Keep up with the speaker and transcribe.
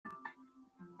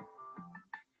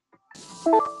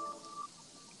Yo,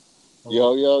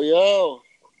 yo, yo.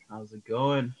 How's it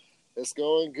going? It's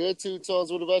going good, Two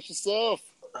Tones. What about yourself?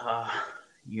 Uh,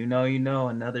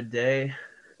 another day.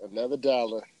 Another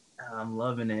dollar. I'm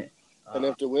loving it. And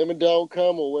if the women don't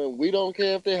come or when we don't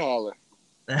care if they holler.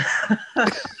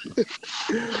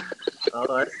 Oh,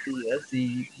 I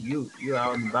see you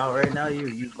out and about right now.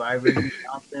 You vibrating,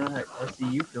 bouncing. I see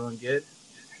you feeling good,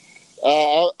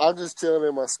 I'm just chilling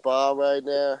in my spa right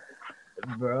now.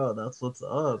 bro. That's what's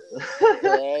up.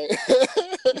 Right?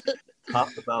 Talk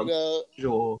about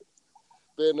visual.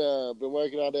 been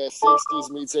working on that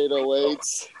 60s meets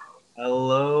 808s.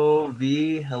 Hello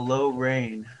V. Hello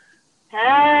Rain.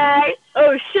 Hey!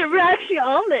 Oh shit, we're actually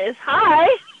on this. Hi!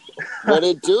 What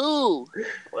it do?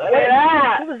 What is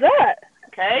that? Who was that?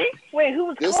 Okay. Wait, who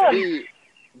was calling?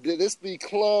 This be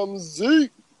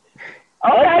Clumsy.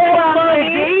 Okay,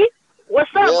 Clumsy. What's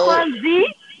up, Yeah.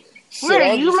 Clumsy? Shit,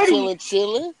 I'm just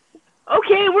chilling.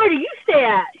 Okay, where do you stay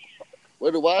at?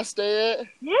 Where do I stay at?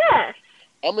 Yeah.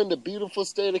 I'm in the beautiful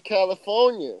state of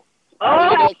California. Oh,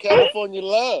 Look at that California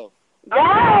love.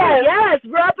 Yes,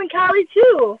 we're up in Cali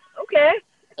too. Okay.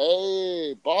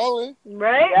 Hey, ballin'.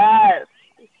 Right? Yes.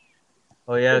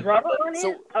 Oh yeah. Is Robert on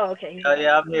here? Okay. Oh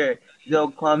yeah, I'm here. Yo,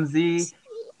 Clumsy.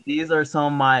 These are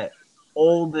some of my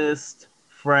oldest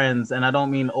friends, and I don't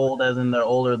mean old as in they're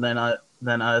older than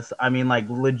us. I mean like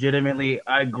legitimately.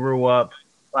 I grew up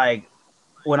like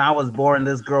when I was born.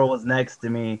 This girl was next to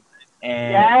me,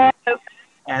 and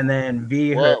then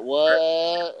V, her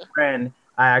friend,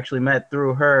 I actually met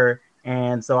through her,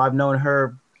 and so I've known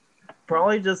her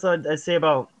probably just I'd say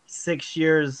about 6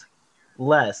 years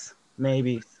less,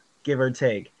 maybe give or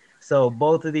take. So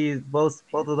both of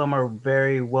them are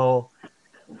very well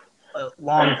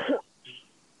long.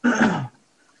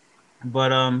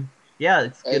 But yeah,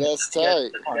 it's good. Hey, that's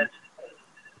tight.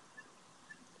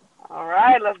 All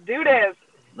right, let's do this.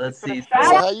 Let's see. So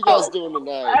how you guys doing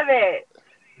tonight? Love it.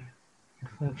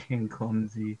 Fucking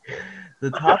Clumsy.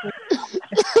 The topic.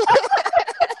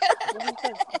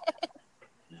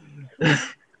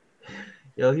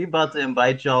 Yo, he about to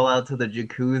invite y'all out to the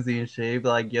jacuzzi and shit.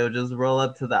 Like, yo, just roll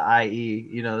up to the IE.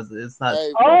 You know, it's not.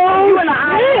 Hey, you in the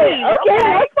IE? Okay,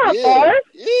 that's not far.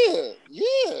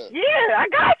 Yeah, I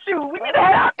got you. We need to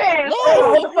head out there.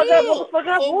 Hold the fuck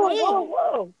up.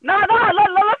 Whoa. No, let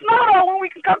us know though when we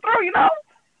can come through. You know.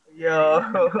 Yo.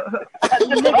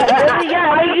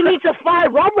 Yeah, you need to fly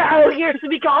Robert out here so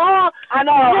we can all. I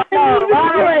know.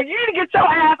 Robert, you need to get your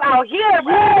ass out here,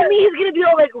 bro. He's gonna be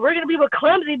all like, we're gonna be with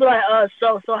Clumsy, be like,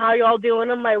 so how y'all doing?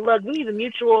 I'm like, look, we need a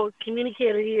mutual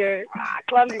communicator here.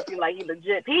 Clumsy feel like he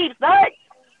legit peeps, right?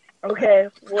 Okay,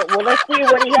 well, let's see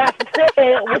what he has to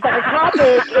say with our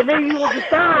topic, and then you will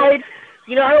decide.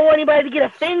 You know, I don't want anybody to get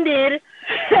offended.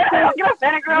 Get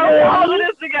offended, girl. We're all in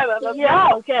this together.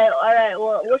 Okay, all right.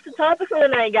 Well, what's the topic for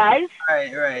tonight, guys?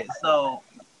 Right. So,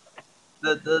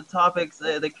 the topics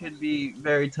they could be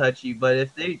very touchy, but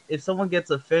if someone gets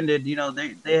offended, you know,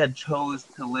 they had chose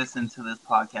to listen to this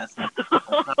podcast.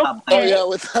 Oh yeah,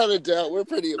 without a doubt, we're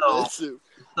pretty offensive.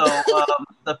 So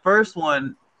the first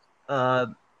one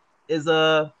is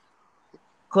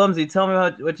Clumsy. Tell me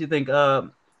what you think.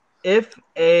 If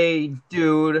a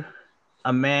dude,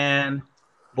 a man,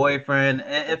 boyfriend,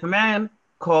 if a man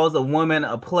calls a woman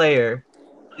a player,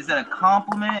 is it a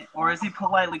compliment or is he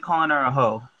politely calling her a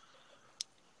hoe?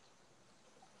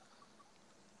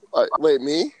 Wait,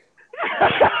 me?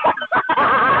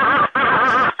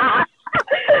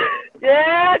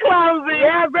 Yeah, Clumsy.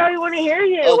 Yeah, bro, we want to hear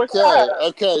you.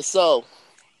 Okay. So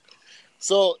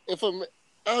if I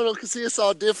don't know, cause see, it's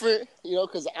all different, you know,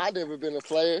 cause I've never been a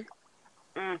player.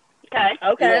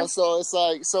 Okay. You know, so it's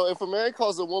like, so if a man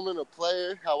calls a woman a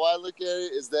player, how I look at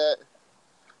it is that,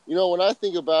 you know, when I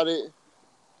think about it,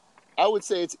 I would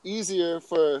say it's easier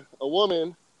for a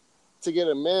woman to get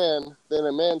a man than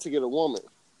a man to get a woman.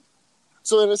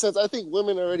 So in a sense, I think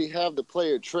women already have the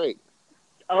player trait.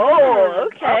 Oh,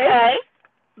 okay.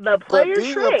 The player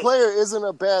trait. But being a player isn't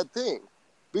a bad thing,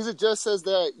 because it just says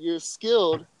that you're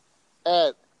skilled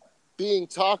at being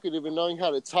talkative and knowing how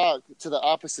to talk to the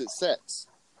opposite sex.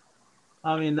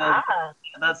 I mean,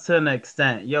 that's to an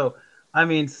extent. Yo, I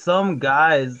mean, some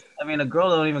guys, I mean, a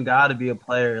girl don't even got to be a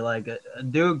player. Like, a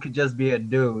dude could just be a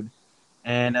dude,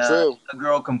 and a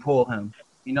girl can pull him.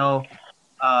 You know,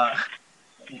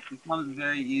 it comes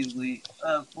very easily.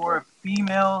 For a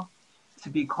female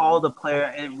to be called a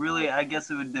player, it really, I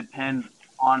guess it would depend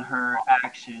on her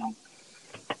action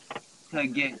to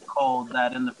get called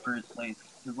that in the first place.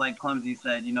 Because like Clumsy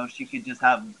said, you know, she could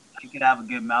have a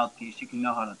good mouthpiece. She can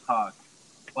know how to talk.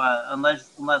 But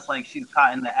unless like she's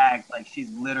caught in the act, like she's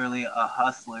literally a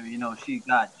hustler, you know, she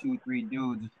got 2-3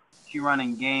 dudes She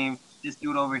running game. This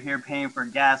dude over here paying for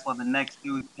gas while the next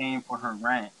dude's paying for her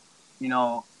rent. You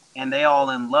know, and they all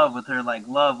in love with her, like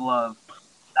love.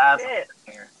 That's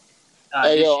fair.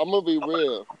 Hey, yo, I'm gonna be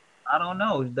real. I don't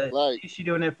know. That Like, she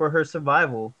doing it for her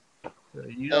survival.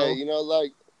 You know. hey,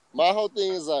 like my whole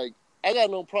thing is like I got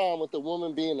no problem with the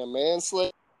woman being a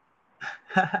manslave.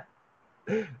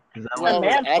 Is that I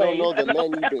what don't know the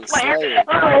men you've been slaying.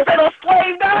 Oh, so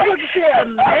slave now you shit a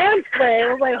man slave.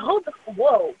 I was like,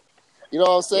 whoa. You know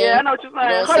what I'm saying? Yeah, I know what you're saying. You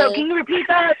know what I'm Hold up, saying? can you repeat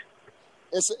that?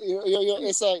 It's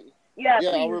it's like Yeah,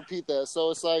 I'll repeat that.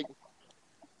 So it's like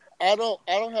I don't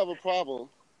have a problem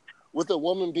with a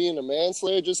woman being a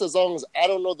manslayer just as long as I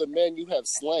don't know the men you have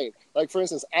slain. Like for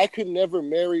instance, I could never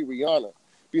marry Rihanna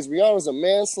because Rihanna's a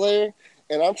manslayer,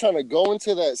 and I'm trying to go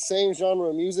into that same genre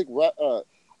of music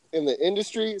in the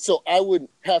industry, so I would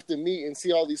have to meet and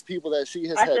see all these people that she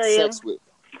has had sex with.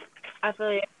 I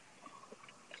feel you.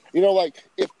 You know, like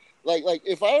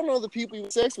if I don't know the people you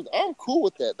had sex with, I'm cool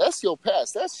with that. That's your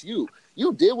past. That's you.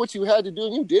 You did what you had to do,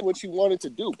 and you did what you wanted to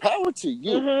do. Power to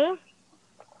you. Mm-hmm.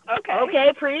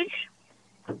 Okay, preach.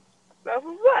 That's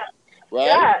what's up. Right?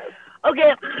 Yeah.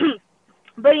 Okay,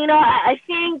 but I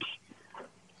think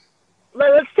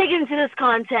let's take it into this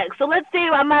context. So let's say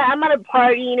I'm at a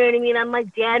party, you know what I mean? I'm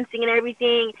like dancing and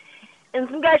everything, and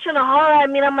some guy's trying to holler at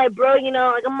me, and I'm like, bro,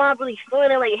 like I'm not really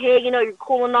feeling it. Like, hey, you're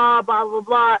cool and all, blah blah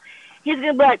blah. He's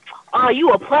gonna be like, oh,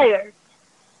 you a player?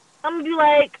 I'm gonna be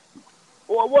like,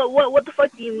 what the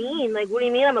fuck do you mean? Like, what do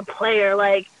you mean I'm a player?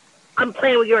 Like, I'm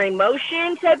playing with your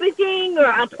emotion type of thing, or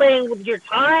I'm playing with your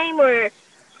time, or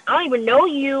I don't even know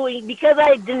you. Because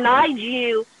I denied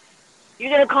you, you're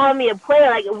going to call me a player.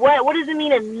 Like, what does it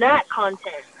mean in that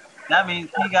context? That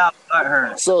means he got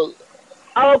hurt. So,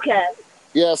 okay.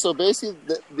 Yeah, so basically,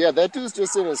 that dude's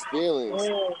just in his feelings.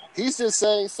 He's just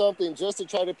saying something just to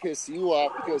try to piss you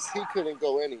off because he couldn't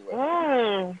go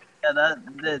anywhere. Yeah,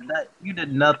 that you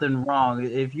did nothing wrong.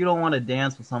 If you don't want to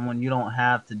dance with someone, you don't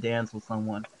have to dance with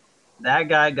someone. That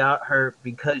guy got hurt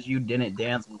because you didn't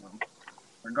dance with him.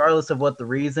 Regardless of what the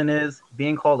reason is,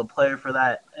 being called a player for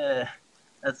that,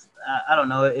 that's I don't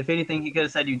know. If anything, he could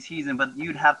have said you teasing, but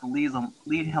you'd have to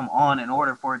lead him on in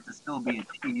order for it to still be a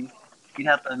tease. You'd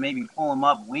have to maybe pull him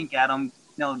up, wink at him,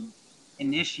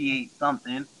 initiate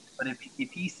something. But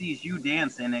if he sees you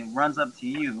dancing and runs up to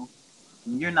you,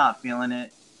 and you're not feeling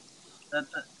it,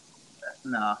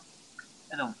 no,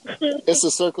 I don't. It's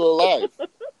a circle of life.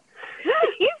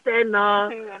 He said no.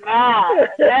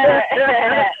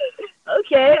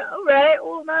 Okay, all right.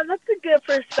 Well, that's a good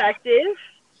perspective.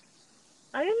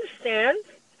 I understand.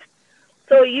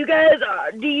 So you guys,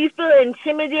 do you feel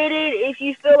intimidated if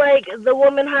you feel like the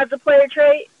woman has a player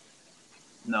trait?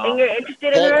 No. And you're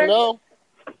interested in her? No.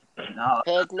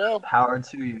 Heck no. Power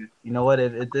to you. You know what?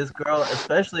 If this girl,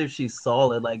 especially if she's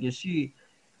solid, like if she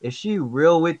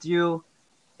real with you,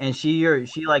 and she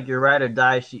like your ride or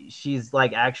die, she's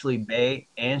like actually bae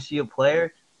and she a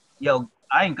player, yo,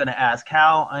 I ain't gonna ask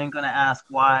how, I ain't gonna ask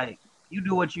why. You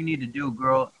do what you need to do,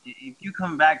 girl. If you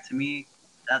come back to me,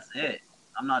 that's it.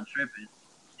 I'm not tripping.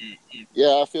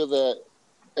 Yeah, I feel that.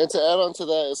 And to add on to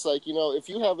that, it's like, if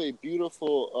you have a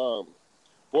beautiful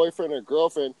boyfriend or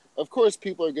girlfriend, of course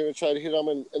people are going to try to hit them,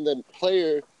 and then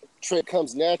player trait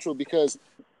comes natural because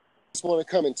they just want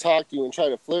to come and talk to you and try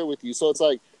to flirt with you. So it's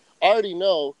like, I already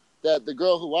know that the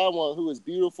girl who I want, who is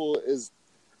beautiful, is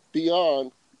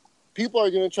beyond. People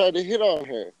are going to try to hit on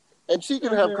her. And she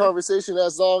can have conversation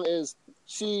as long as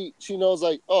she knows,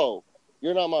 like, oh,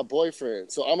 you're not my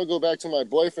boyfriend, so I'm going to go back to my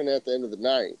boyfriend at the end of the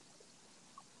night.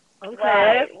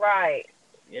 Okay. Right.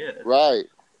 Yeah. Right.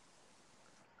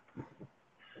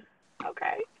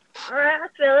 Okay. All right, I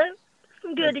feel it.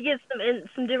 It's good to get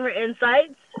some different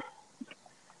insights.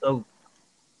 So,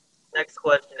 next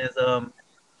question is,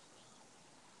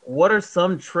 what are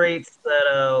some traits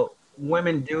that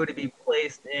women do to be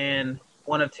placed in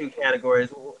one of two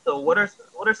categories? So, what are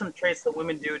some traits that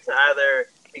women do to either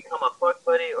become a fuck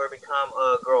buddy or become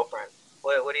a girlfriend?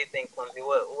 What do you think, Clumsy?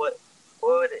 What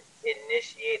would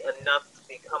initiate enough to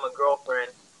become a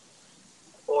girlfriend,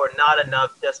 or not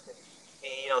enough just to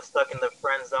be stuck in the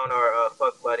friend zone or a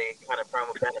fuck buddy kind of from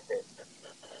a benefit?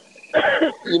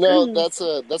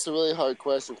 That's a really hard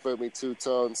question for me too,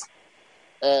 Tones.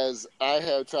 As I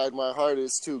have tried my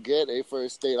hardest to get a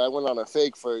first date. I went on a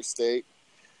fake first date.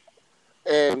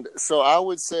 And so I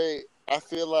would say, I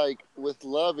feel like with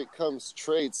love, it comes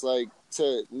traits, like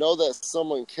to know that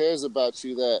someone cares about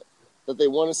you, that they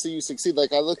want to see you succeed.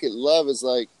 Like I look at love as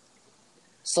like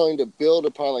something to build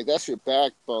upon. Like that's your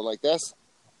backbone. Like that's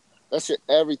your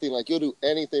everything. Like you'll do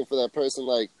anything for that person.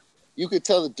 Like you could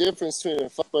tell the difference between a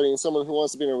fuck buddy and someone who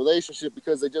wants to be in a relationship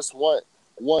because they just want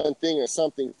one thing or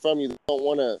something from you. They don't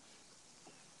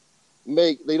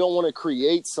want to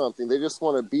create something. They just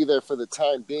want to be there for the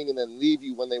time being and then leave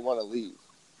you when they want to leave.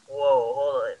 Whoa,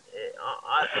 hold on.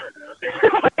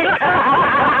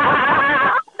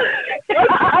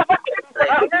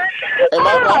 Am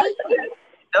I right?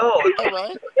 No. Am I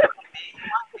right?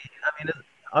 I mean,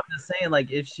 I'm just saying,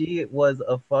 like, if she was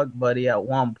a fuck buddy at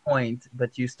one point,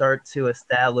 but you start to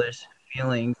establish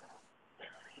feelings and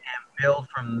build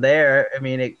from there, I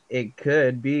mean, it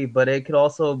could be, but it could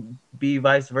also be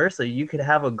vice versa. You could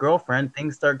have a girlfriend,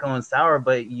 things start going sour,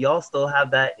 but y'all still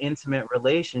have that intimate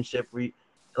relationship where,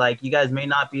 like, you guys may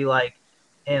not be, like,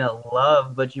 in a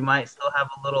love, but you might still have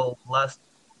a little lust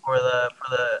for the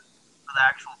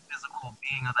actual physical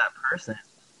being of that person.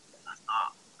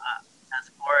 As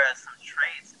far as some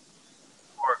traits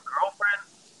for a girlfriend,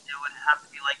 it would have to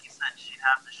be like you said. She'd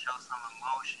have to show some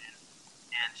emotion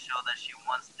and show that she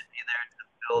wants to be there to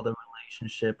build a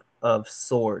relationship of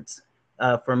sorts.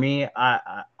 For me,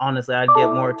 I honestly, I'd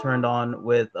get more turned on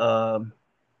with I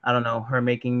don't know, her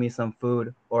making me some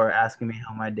food or asking me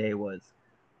how my day was.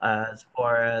 As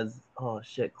far as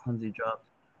clumsy drops.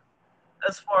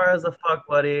 As far as a fuck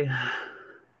buddy,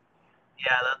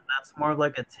 yeah, that's more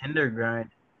like a Tinder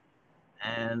grind.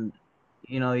 And,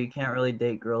 you know, you can't really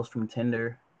date girls from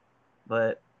Tinder,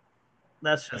 but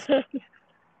that's just... Okay.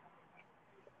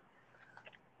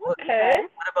 What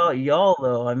about y'all,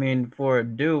 though? I mean, for a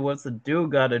dude, what's a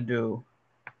dude got to do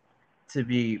to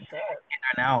be in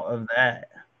and out of that?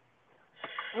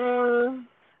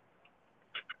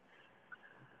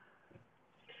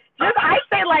 Just, I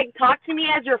say, like, talk to me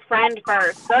as your friend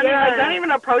first. Don't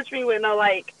even approach me with no,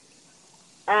 like,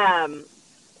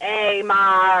 hey,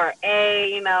 ma, or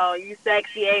hey, you know, you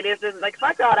sexy, hey, this, like,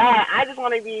 fuck all that. I just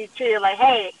want to be treated like,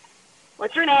 hey,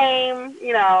 what's your name?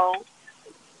 You know,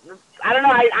 I don't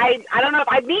know. I don't know if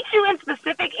I meet you in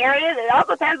specific areas. It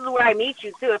also depends on where I meet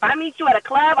you, too. If I meet you at a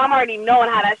club, I'm already knowing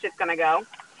how that shit's going to go.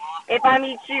 If I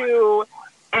meet you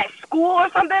at school or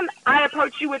something, I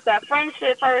approach you with the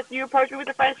friendship first. You approach me with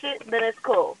the friendship, then it's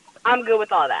cool. I'm good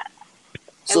with all that.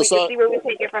 And we can see where we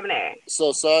take it from there.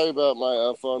 So sorry about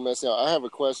my phone messing up. I have a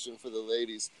question for the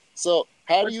ladies. So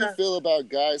how do you feel about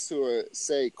guys who are,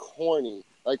 say, corny?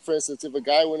 Like, for instance, if a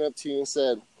guy went up to you and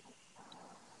said,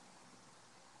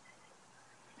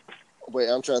 wait,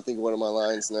 I'm trying to think of one of my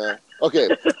lines now. Okay.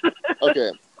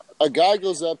 A guy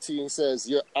goes up to you and says,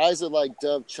 your eyes are like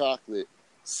Dove chocolate,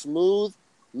 smooth,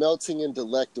 melting, and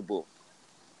delectable.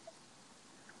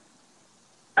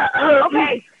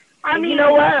 Okay. I mean, you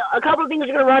know what? A couple of things are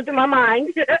going to run through my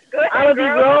mind. I'm going to be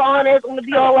real honest. I'm going to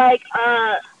be all like,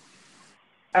 are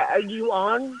you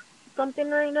on something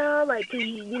right now? Like,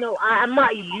 you know, I'm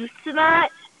not used to that.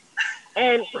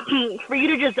 And for you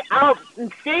to just out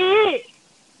and say it,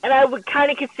 and I would kind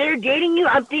of consider dating you,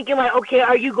 I'm thinking like, okay,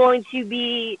 are you going to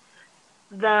be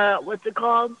the, what's it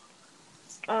called?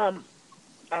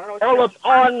 I don't know all up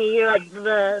on me, you're like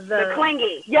the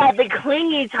clingy. Yeah, the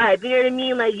clingy type. You know what I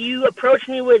mean? Like, you approach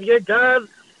me with your Dove,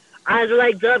 eyes are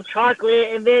like Dove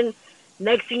chocolate, and then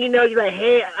next thing you know, you're like,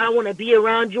 hey, I want to be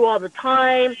around you all the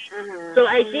time. Mm-hmm. So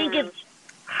I think it's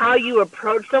how you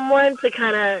approach someone to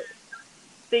kind of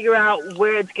figure out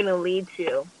where it's gonna lead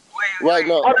to. Right,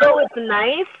 no. Although it's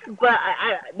nice, but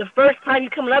the first time you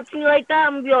coming up to me like that,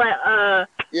 I'm gonna be like,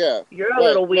 yeah, you're a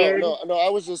little weird. No, I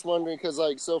was just wondering because,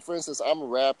 like, so for instance, I'm a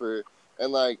rapper,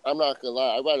 and like, I'm not gonna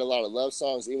lie, I write a lot of love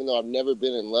songs, even though I've never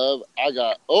been in love. I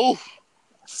got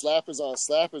slappers on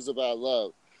slappers about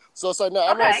love. So it's like, no,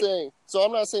 I'm not saying. So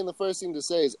I'm not saying the first thing to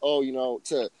say is, you know,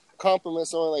 to compliment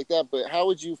someone like that. But how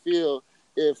would you feel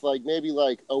if, like, maybe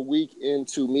like a week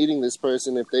into meeting this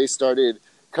person, if they started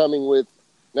coming with,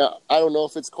 now I don't know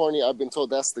if it's corny. I've been told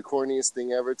that's the corniest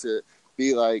thing ever, to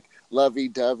be like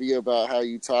lovey-dovey about how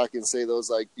you talk and say those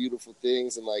like beautiful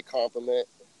things and like compliment.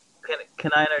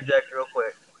 Can I interject real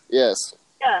quick? Yes.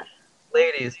 Yeah.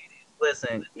 Ladies,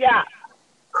 listen. Yeah.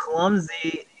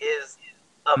 Clumsy is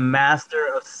a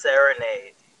master of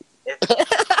serenade. He is.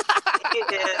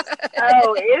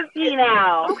 Oh, is he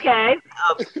now? Okay.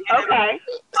 Okay.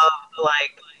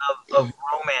 Of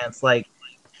romance, like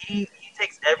he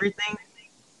takes everything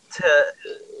to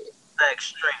the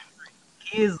extreme.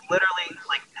 He is literally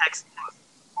like textbook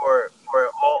for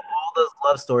all those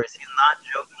love stories. He's not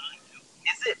joking.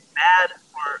 Is it bad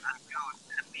for a dude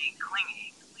to be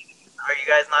clingy? Are you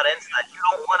guys not into that? You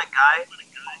don't want a guy who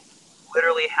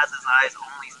literally has his eyes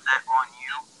only set on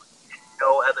you and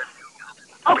no other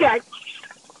dude. Okay.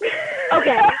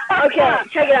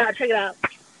 Check it out.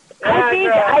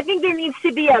 I think there needs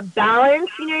to be a balance.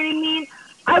 You know what I mean?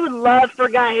 I would love for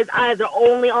a guy his eyes are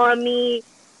only on me,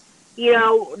 you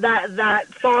know, that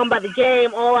song by the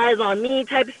game, All Eyes on Me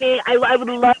type of thing. I would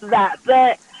love that,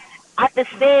 but at the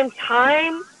same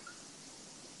time,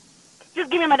 Just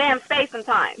give me my damn space and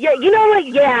time. yeah, you know what?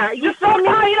 Yeah, you Just feel me?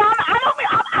 sometimes, you know,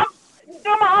 I'm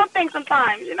doing my own thing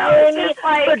sometimes, you know. You know what I It's mean? just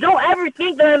like, But don't ever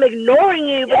think that I'm ignoring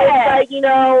you. But Yeah. it's like, you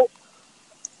know,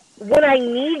 when I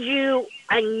need you,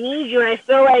 and I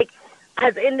feel like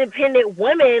as independent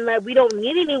women, like we don't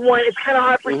need anyone. It's kind of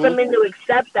hard for Mhm. some men to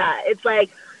accept that. It's like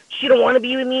she don't want to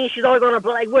be with me. She's always gonna be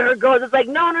like with her girls. It's like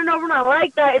no, we're not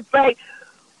like that. It's like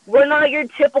we're not your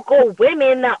typical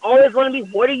women that always want to be.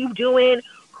 What are you doing?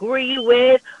 Who are you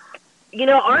with? You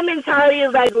know, our mentality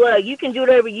is like, look, you can do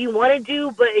whatever you want to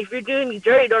do, but if you're doing me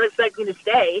dirty, don't expect me to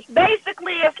stay.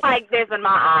 basically, it's like this in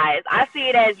my eyes. I see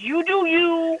it as you do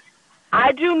you,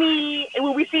 I do me, and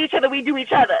when we see each other, we do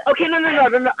each other. Okay, no. I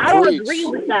don't Preach. agree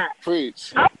with that.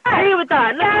 Preach. I don't agree with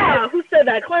that. No. Who said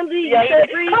that? Clumsy? Yeah, You said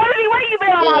free? Cody, where you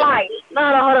been all my Yeah. life? No,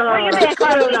 hold on. Where you hold been, on.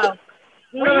 Clumsy? No.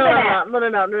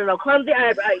 Clumsy,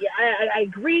 I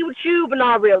agree with you, but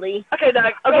not really. Okay,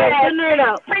 Doug. Okay,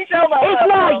 no. Preach over. It's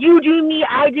not you do me,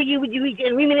 I do you,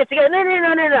 and we mean it together.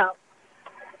 No.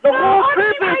 The whole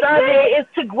purpose of it is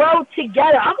to grow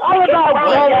together. I'm all about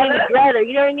growing together.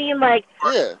 You know what I mean? Like,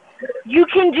 Yeah. you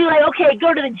can do like, okay,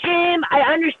 go to the gym. I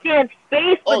understand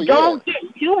space, but Oh, yeah. don't get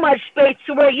too much space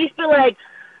to where you feel like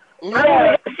Mhm. I don't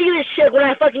want to see this shit when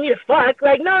I fucking need to fuck.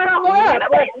 Like, no, hold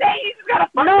up. Like, You just gotta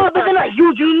fuck no, with but then like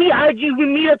you do me, I do, we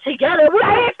meet up together.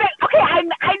 I didn't say, okay, I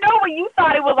know when you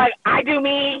thought it was like, I do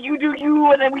me, you do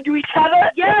you, and then we do each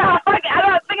other. Yeah. I'm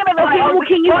not thinking of it Okay, like, well,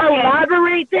 can you fucking.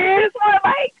 elaborate this? It's more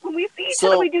like, when we see each So-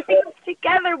 other, we do things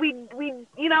together, we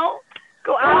you know,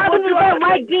 go What out. happens if I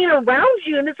like being around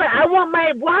you? And it's like, I want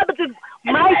what happens if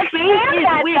my space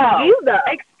is with you, though?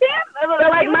 So,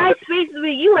 like, my space is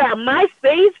with you. Like, my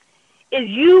space is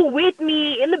you with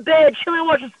me in the bed, chilling,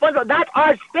 watching SpongeBob. That's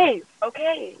our space.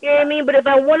 Okay. You know what I mean? But if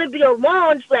I want to be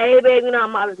alone, just like, hey, babe, you know,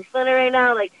 I'm out of the center right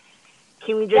now. Like,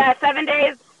 can we just... Yeah, 7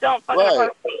 days, don't fucking Right.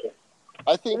 approach me.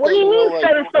 I think What that, do you know, mean like,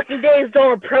 7 fucking days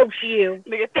don't approach you?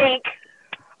 Nigga, think.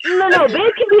 No,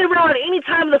 babe can be around any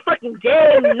time of the fucking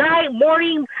day, night,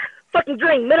 morning, fucking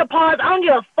during menopause. I don't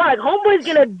give a fuck. Homeboy's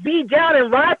gonna be down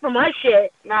and ride for my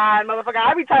shit. Nah, motherfucker,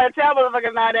 I be trying to tell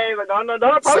motherfuckers nowadays, like, don't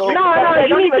approach So- me. No, you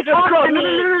don't need even to just talk go. to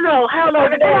me. No, hell no.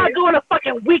 We're not doing a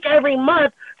fucking week every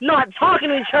month, not talking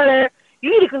to each other.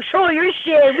 You need to control your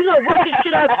shit. We're gonna work this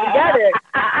shit out together.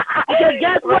 Because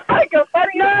guess what?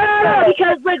 No,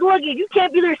 because, like, look, if you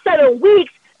can't be there 7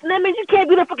 weeks, then that means you can't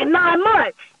be there fucking 9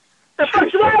 months. The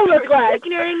fuck do I look like?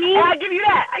 You know what I mean? I give you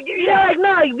that. Yeah, like,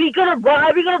 no, we're gonna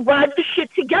ride the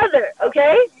shit together,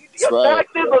 okay? That's right.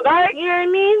 Fact is, alright? You know what I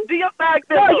mean? Do your fact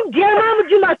is. No, you damn right would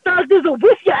do my thug dizzle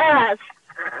with your ass.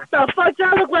 The fuck do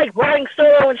I look like riding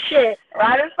solo and shit?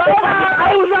 Riding The fuck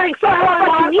I was riding solo, I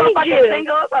fucking need you.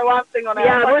 Single? So I'm single now.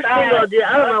 Yeah, we're Fuck that. single, dude.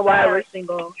 I don't know why we're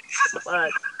single.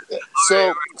 Fuck.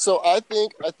 So I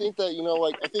think that, you know,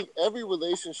 like, I think every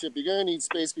relationship you're gonna need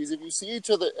space, because if you see each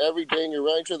other every day and you're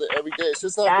around each other every day, it's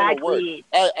just not gonna work. Exactly.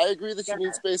 I agree that you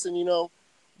need space, and, you know,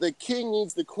 the king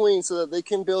needs the queen so that they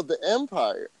can build the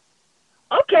empire.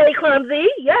 Okay, Clumsy,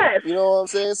 yes. You know what I'm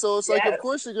saying? So it's like, Yes. of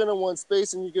course you're gonna want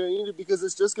space, and you're gonna need it because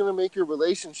it's just gonna make your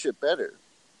relationship better.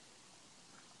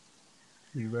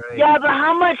 You're right. Yeah, but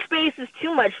how much space is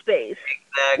too much space?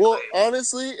 Exactly. Well,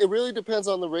 honestly, it really depends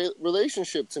on the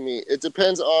relationship to me. It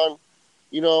depends on,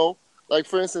 you know, like,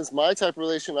 for instance, my type of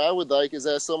relation I would like is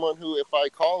as someone who, if I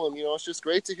call him, you know, it's just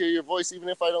great to hear your voice, even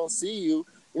if I don't see you.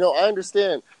 You know, I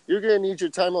understand. You're going to need your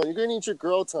time alone. You're going to need your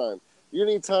girl time. You're going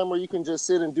to need time where you can just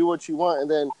sit and do what you want, and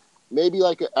then maybe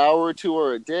like an hour or two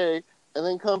or a day, and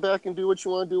then come back and do what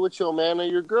you want to do with your man or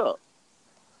your girl.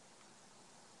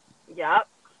 Yep.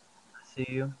 See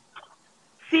you.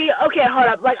 See, okay, hold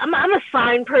up. Like, I'm a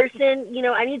sign person. You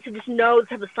know, I need to just know the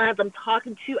type of signs I'm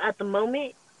talking to at the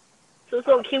moment. So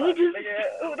can we just...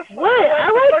 What? I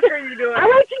like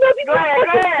to know people's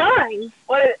fucking signs.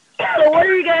 What? So what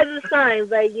are you guys'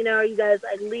 signs? Like, you know, are you guys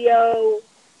like Leo,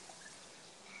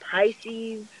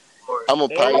 Pisces? I'm a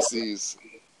Pisces.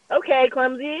 Okay,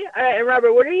 Clumsy. All right, and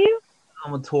Robert, what are you?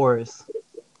 I'm a Taurus.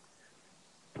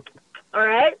 All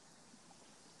right.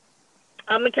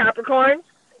 I'm a Capricorn.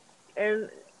 And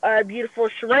our beautiful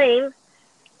Shireen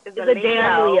is a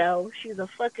damn Leo. She's a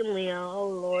fucking Leo. Oh,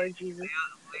 Lord Jesus. Leo's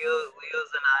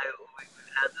and I, we've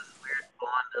had this weird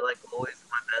bond. They're like always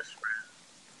my best friends.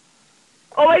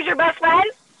 Always your best friend?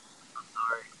 I'm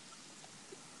sorry.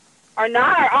 Or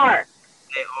not, or are?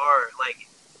 They are, like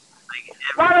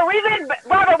every,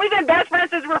 Robert, we've been best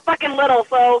friends since we were fucking little,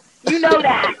 so you know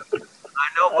that. I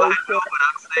know, but I'm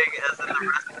saying as in the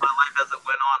rest of my life as it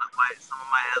went on, some of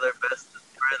my other best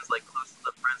friends friends, like close to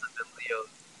the friends have been Leos.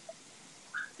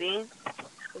 See?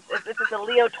 It's a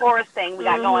Leo Taurus thing we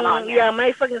got going on here. Yeah,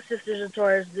 my fucking sister's a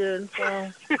Taurus, dude. So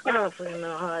I don't fucking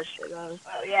know how that shit goes.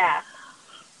 Oh, yeah.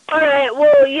 All right,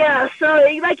 well, yeah. So,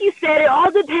 like you said, it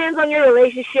all depends on your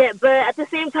relationship. But at the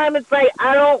same time, it's like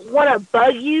I don't want to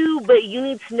bug you, but you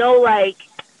need to know, like,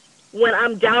 when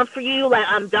I'm down for you, like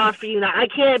I'm down for you. Now I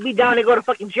can't be down to go to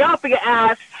fucking jail for your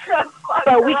ass,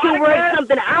 but we can work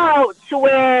something out to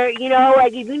where, you know,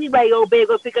 like if you need like, oh babe,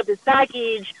 go pick up this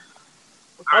package.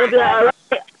 I'll be like,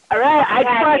 all right, I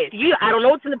trust you. I don't know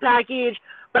what's in the package,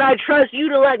 but I trust you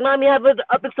to like let me have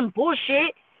up in some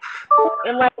bullshit.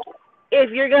 And like, if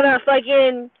you're gonna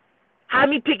fucking have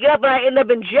me pick it up and I end up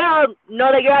in jail,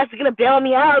 know that your ass is gonna bail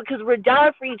me out because we're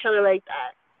down for each other like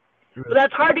that. But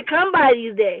that's hard to come by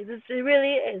these days. It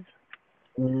really is.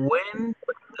 When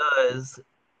does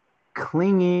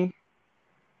clingy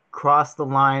cross the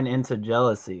line into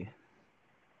jealousy?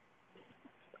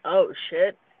 Oh,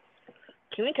 shit.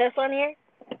 Can we test on here?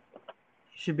 You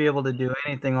should be able to do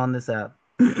anything on this app.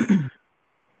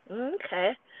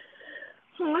 Okay.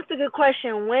 That's a good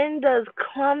question. When does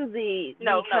clumsy...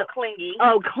 No, clingy.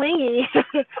 Oh, clingy.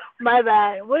 My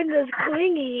bad. When does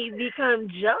clingy become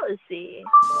jealousy?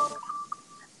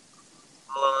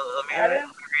 Well, let me redo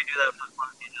that for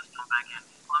Clumsy. Just come back in.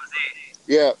 Clumsy.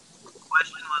 Yeah. The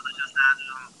question was I just asked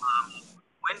him,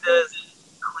 when does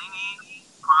clingy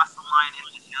cross the line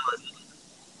into jealousy?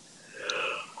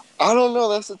 I don't know.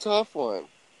 That's a tough one.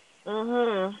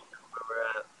 Mm-hmm. Where we're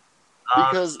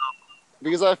at.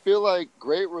 Because I feel like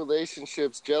great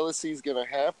relationships, jealousy is gonna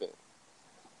happen.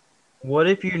 What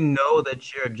if you know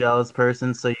that you're a jealous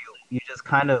person, so you just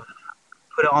kind of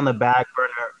put it on the back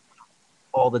burner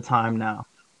all the time now?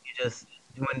 You just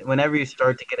whenever you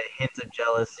start to get a hint of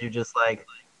jealous, you're just like,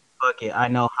 fuck it, I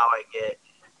know how I get.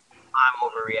 I'm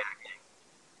overreacting.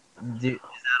 Is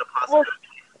that a possibility?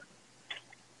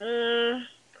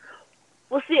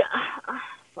 Well, see,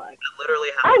 fuck. Literally,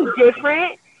 I'm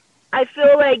different. I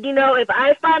feel like, you know, if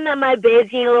I find that my babe's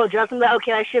getting a little jealous, I'm like,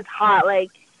 okay, that shit's hot.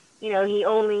 Like, you know,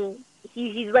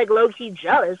 he's like low-key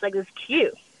jealous. Like, it's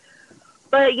cute.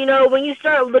 But, you know, when you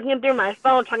start looking through my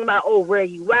phone, talking about, oh, where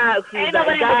you at? Ain't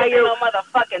nobody looking at no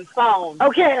motherfucking phone.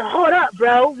 Okay, hold up,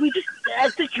 bro. We just,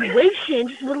 that situation,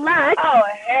 just relax. Oh,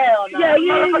 hell no. Yeah.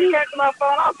 Motherfucker catch my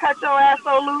phone, I'll cut your ass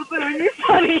so loose and you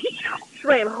funny.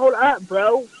 Wait, hold up,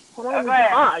 bro. Hold on,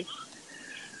 pause.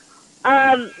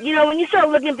 You know, when you start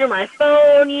looking through my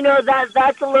phone, you know,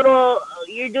 that's a little,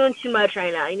 you're doing too much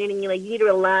right now. You need to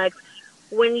relax.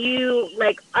 When you,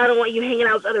 like, I don't want you hanging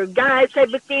out with other guys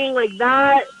type of thing, like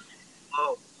that,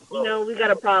 you know, we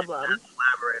got a problem.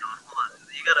 Elaborate on, hold on.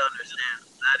 You gotta understand,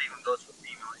 that even goes for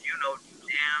females. You know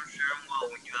damn sure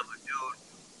well when you have a dude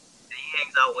and he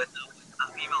hangs out with a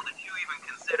female that you even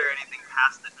consider anything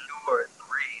past the 2 or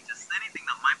 3, just anything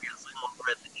that might be a small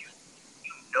threat that you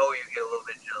know you get a little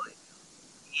bit jelly.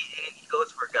 He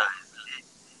goes for guys.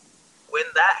 When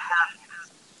that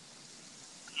happens,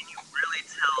 can you really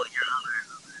tell your other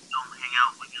don't hang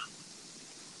out with you?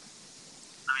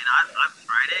 I mean, I've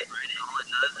tried it. All it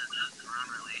does is just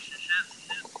ruin relationships.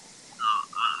 So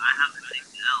I have the same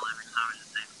tell every time. I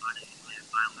just say, buddy, if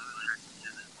I lose her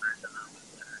to this person, I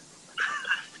lose her.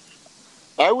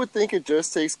 I would think it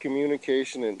just takes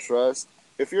communication and trust.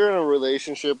 If you're in a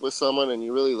relationship with someone and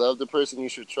you really love the person, you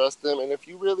should trust them. And if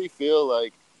you really feel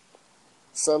like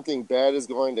something bad is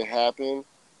going to happen,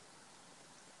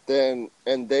 then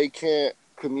and they can't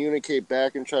communicate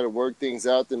back and try to work things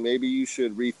out, then maybe you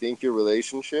should rethink your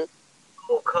relationship.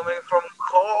 Oh, coming from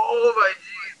Cole, my G.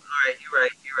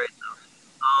 Alright, you're right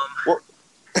though.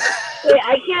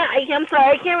 Wait, I'm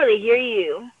sorry, I can't really hear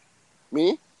you.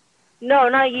 Me? No,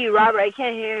 not you, Robert. I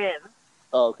can't hear him.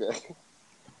 Oh, okay.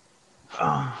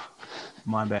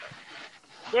 My bad.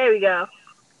 There we go.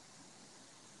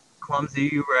 Clumsy,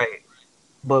 you're right.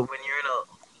 But when you're in a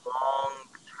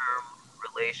long-term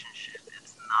relationship,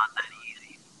 it's not that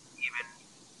easy. Even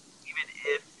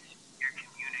if your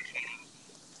communicating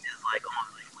is like on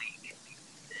fleek,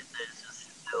 there's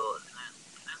just still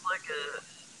there's like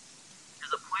there's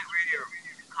a point where you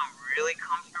become really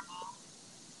comfortable,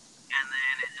 and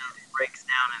then it just breaks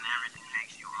down and everything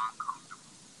makes you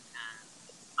uncomfortable. And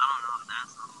I don't know if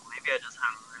that's maybe I just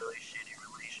have a really shitty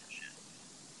relationship.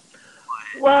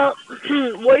 Well,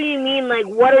 what do you mean? Like,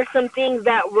 what are some things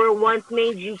that were once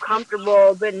made you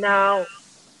comfortable, but now,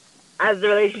 as the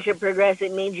relationship progressed,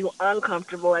 it made you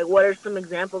uncomfortable? Like, what are some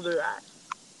examples of that?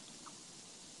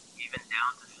 Even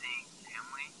down to seeing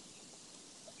family,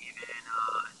 even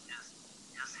just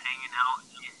hanging out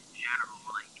in general.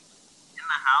 Like in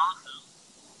the house,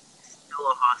 it's still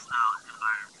a hostile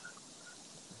environment.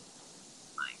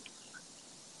 Like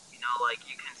like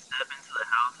you can step into the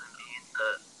house and be into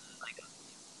like a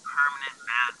permanent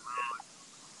bad mood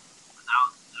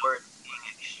without words being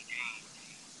exchanged,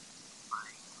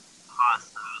 like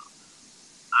hostile.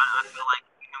 I feel like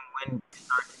even when you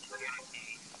start to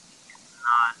communicate, it's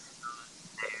not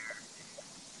there.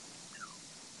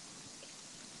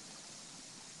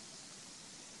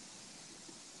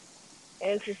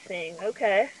 Interesting.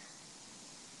 Okay.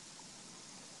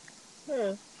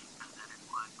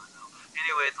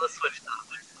 Anyways, let's switch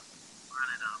topics. Run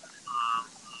it up.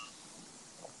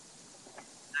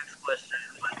 Next question.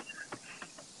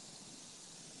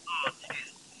 Oh, jeez.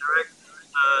 Direct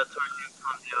towards you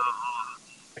comes the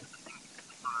I think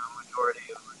majority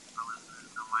of our listeners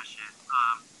know my shit.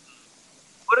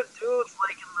 What a dude's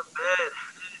like in the bed.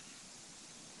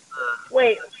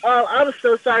 Wait. I'm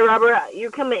so sorry, Robert.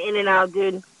 You're coming in and out,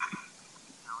 dude.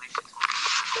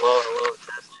 Hello,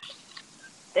 testing.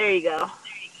 There you go.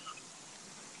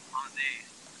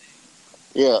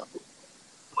 Yeah.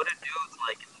 What a dude's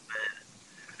like in the bed.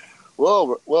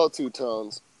 Well, Two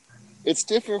Tones. It's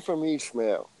different from each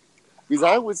male. Because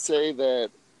I would say that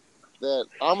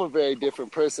I'm a very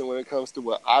different person when it comes to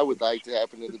what I would like to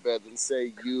happen in the bed than,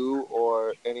 say, you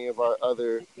or any of our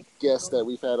other guests that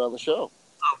we've had on the show.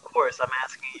 Of course, I'm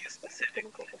asking you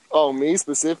specifically. Oh, me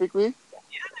specifically?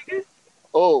 Yeah, nigga.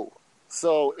 Oh,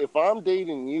 so if I'm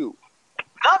dating you.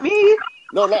 Not me.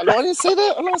 No, I didn't say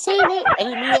that. I'm not saying that. I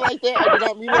didn't mean it like that. I did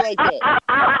not mean it like that.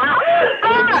 I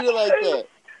didn't mean it like that.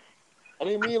 I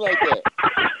didn't mean it like that.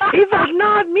 He's like,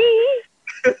 not me.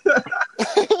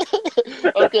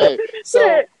 Okay,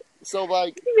 so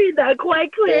like, you made that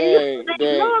quite clear.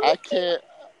 Dang,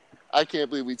 I can't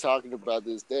believe we talking about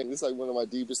this. Dang, this is like one of my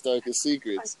deepest, darkest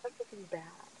secrets.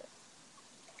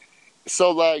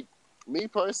 So like, me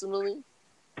personally,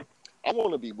 I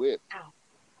want to be whipped.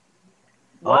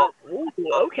 What? Ooh,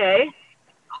 okay.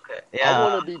 Okay. Yeah. I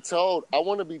want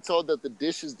to be told that the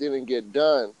dishes didn't get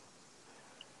done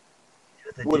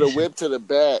with a whip to the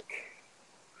back.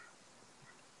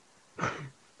 Okay.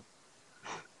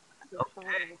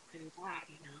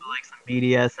 Like some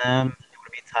BDSM, you want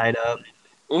to be tied up.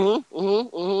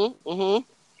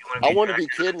 I want to be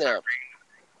kidnapped.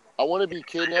 I want to be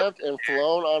kidnapped and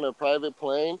flown on a private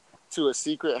plane to a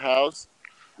secret house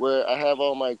where I have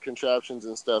all my contraptions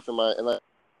and stuff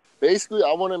basically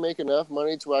I want to make enough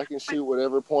money to where I can shoot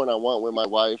whatever porn I want with my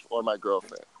wife or my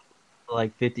girlfriend.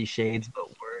 Like 50 Shades, but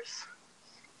worse.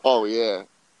 Oh yeah.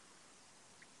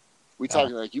 We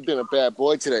talking like you've been a bad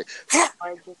boy today.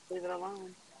 Or just leave it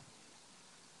alone.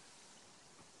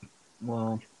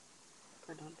 Well,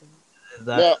 Or don't do it.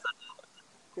 Now,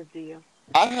 Just do you.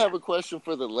 I have a question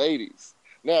for the ladies.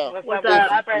 Now, What's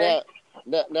up?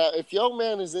 now, if your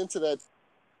man is into that,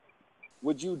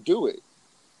 would you do it?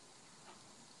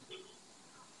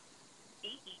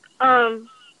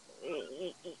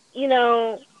 You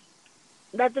know,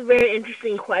 that's a very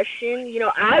interesting question. You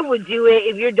know, I would do it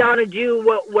if you're down to do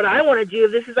what I want to do.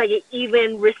 If this is like an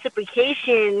even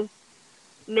reciprocation,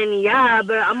 then yeah,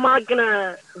 but I'm not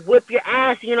gonna whip your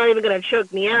ass. You're not even gonna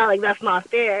choke me out. Like, that's not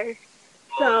fair.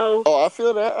 So. Oh, I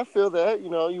feel that. You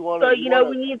know, you want to. So,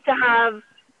 we need to have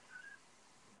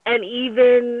an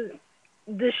even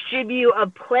distribution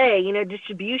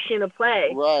of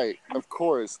play. Right, of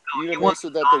course. You need to make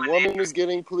sure that the woman is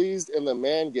getting pleased and the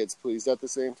man gets pleased at the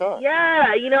same time.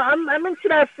 Yeah, I'm into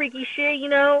that freaky shit,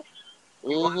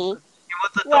 Mm-hmm.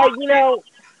 Like,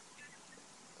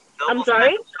 I'm sorry?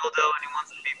 And he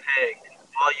wants to be pegged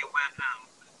while you whip him.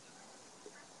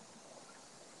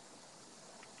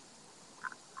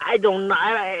 I don't know.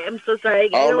 I'm so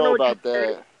sorry. I don't know about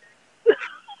that.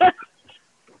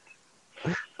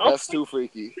 That's too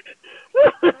freaky.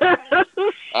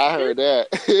 I heard that.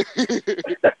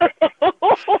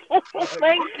 Oh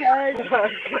my god.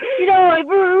 Like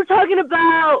we were talking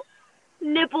about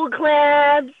nipple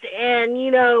clamps and,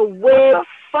 whips.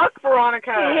 Fuck,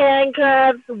 Veronica.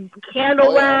 Handcuffs,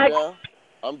 candle wax.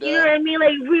 I'm down. You know what I mean?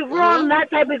 Like, we're on that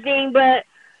type of thing, but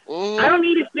I don't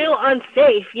need to feel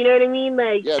unsafe. You know what I mean?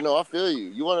 Like, yeah, no, I feel you.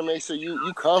 You want to make sure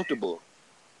you comfortable.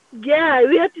 Yeah,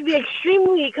 we have to be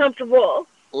extremely comfortable.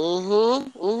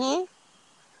 You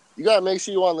gotta make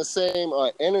sure you're on the same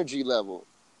energy level.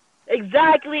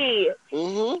 Exactly.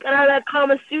 Gotta have that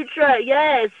Kama Sutra.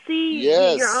 Yes. See,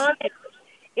 you're on it.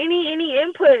 Any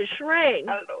input, Shrang.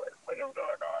 I don't know what I'm doing.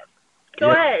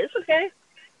 Go ahead. It's okay.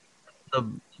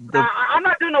 I'm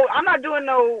not doing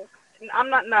no.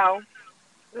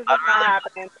 This is not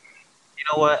happening. You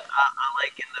know what? I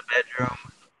like in the bedroom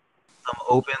some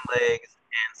open legs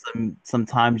and some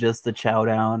time just to chow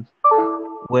down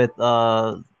with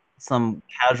some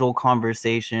casual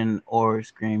conversation or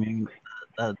screaming.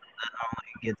 That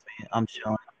normally gets me. I'm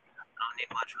chilling. I don't need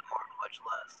much more, much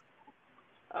less.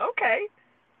 Okay.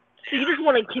 So you just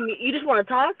want to you just want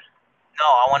to talk? No,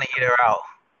 I want to eat her out.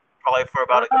 Probably for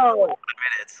about a Oh. good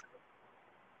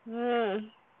Hmm.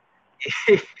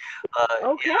 minutes.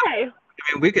 Okay. Yeah.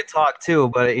 I mean, we could talk too,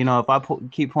 but you know, if I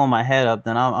keep pulling my head up,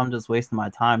 then I'm just wasting my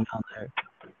time down there.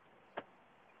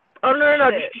 Oh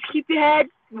no! Just keep your head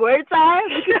where it's at.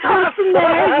 You can talk from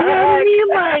there. You know what I mean?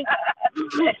 Like,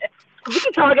 we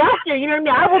can talk after. You know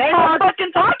what I mean? I will talk.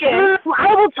 Fucking talking.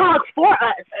 I will talk for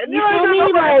us. You feel me?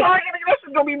 Like, talking. This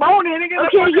is gonna be moaning.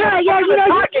 okay, yeah. You know, you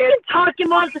can talk and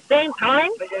moan at the same time.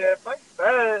 Yeah, fuck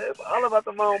that. It's all about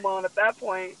the moan at that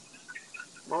point.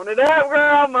 Moan it up,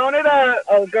 girl. Moan it up.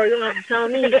 Oh, girl, you don't have to tell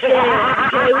me shit. Okay,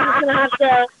 we're just gonna have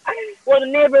to. Well, the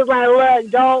neighbor's like,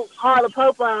 look, don't call the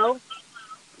popo.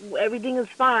 Everything is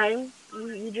fine.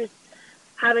 You're just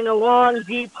having a long,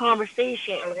 deep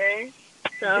conversation. Okay.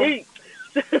 So, Deep.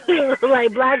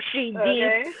 like Black Sheep, deep.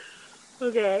 Okay.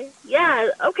 Okay.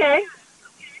 Yeah. Okay.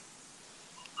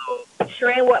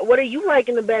 Shereen, what are you like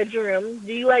in the bedroom?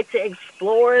 Do you like to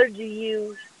explore? Do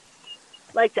you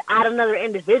like to add another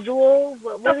individual?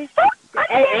 What is?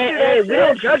 Hey, we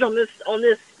don't judge on this.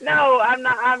 No, I'm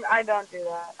not. I don't do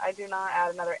that. I do not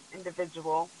add another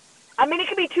individual. I mean, it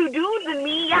could be two dudes and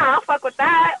me. Yeah, I'll fuck with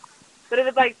that. But if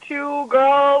it's like two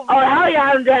girls, oh hell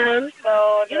yeah, I'm down.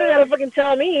 So you don't gotta fucking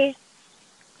tell me.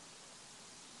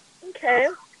 Okay.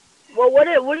 Well, what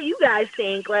do you guys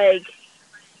think? Like,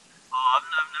 I've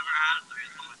never had a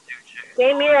threesome with two chicks.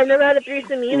 Same here. I've never had a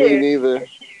threesome either. Me neither.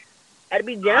 I'd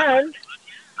be down.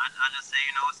 I just say,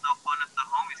 you know, it's no fun if the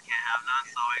homies can't have none,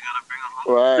 so we gotta bring a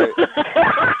homie. Right.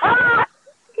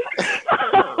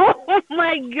 Oh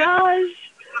my gosh.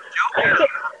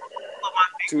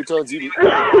 Two tones.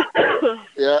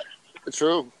 Yeah.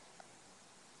 True.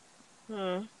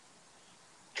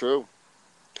 True.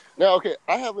 Now, okay,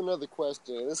 I have another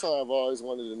question. This is what I've always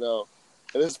wanted to know,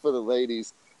 and this is for the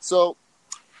ladies. So,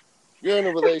 you're in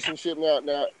a relationship now.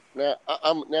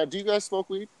 Now, do you guys smoke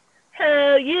weed?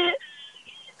 Hell yeah.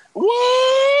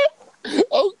 What?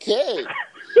 Okay.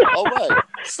 All right.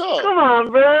 So, come on,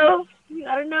 bro. You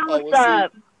gotta know what's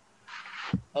up.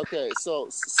 Okay, so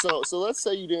let's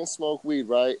say you didn't smoke weed,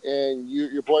 right? And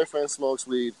your boyfriend smokes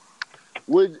weed.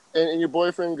 And your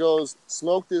boyfriend goes,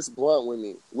 smoke this blunt with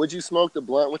me. Would you smoke the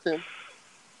blunt with him?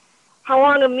 How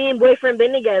long have me and boyfriend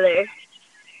been together?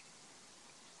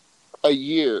 A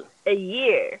year. A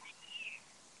year.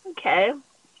 Okay.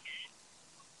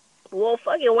 Well,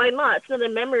 fucking why not? It's another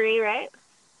memory, right?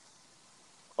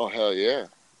 Oh, hell yeah.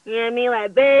 You know what I mean?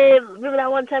 Like, babe, remember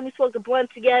that one time we smoked a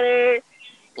blunt together?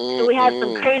 And we had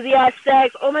some crazy ass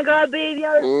sex. Oh my god, babe,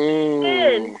 yeah,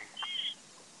 good.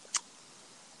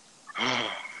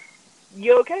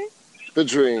 You okay? The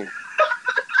dream.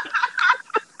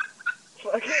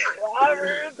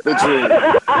 The dream.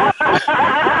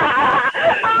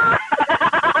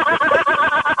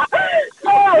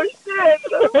 Oh shit!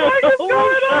 What the fuck is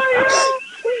going on here?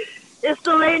 It's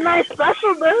the late night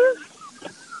special, bro.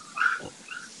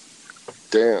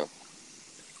 Damn.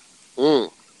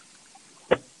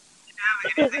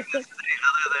 Anything to say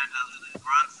other than just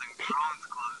runs and groans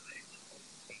closing.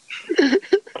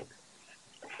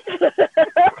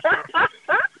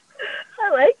 I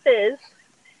like this.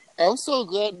 I'm so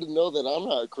glad to know that I'm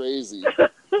not crazy.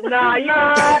 Nah, you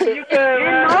good.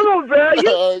 You're normal, bro.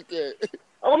 Okay.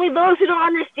 Only those who don't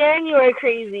understand you are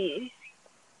crazy.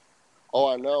 Oh,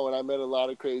 I know, and I met a lot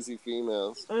of crazy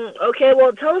females. Okay,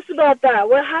 well, tell us about that.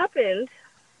 What happened?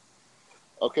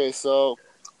 Okay, so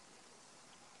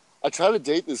I tried to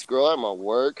date this girl at my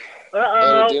work, and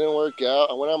Uh-oh. it didn't work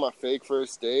out. I went on my fake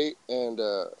first date, and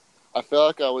I felt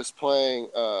like I was playing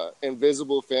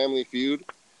Invisible Family Feud.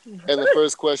 And the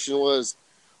first question was,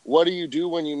 what do you do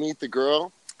when you meet the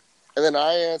girl? And then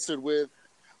I answered with,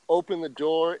 open the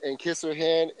door and kiss her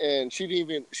hand, and she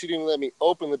didn't even let me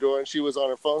open the door, and she was on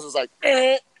her phone, so it was like,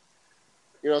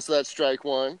 you know, so that's strike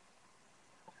one.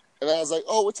 And I was like,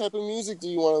 oh, what type of music do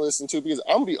you want to listen to? Because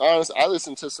I'm going to be honest, I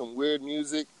listen to some weird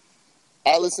music.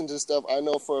 I listen to stuff I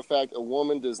know for a fact a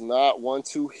woman does not want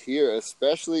to hear,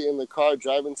 especially in the car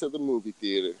driving to the movie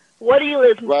theater. What do you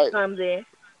listen to, Clumsy?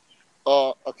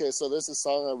 Okay, so there's a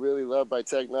song I really love by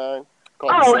Tech-9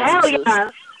 called Oh, hell yeah.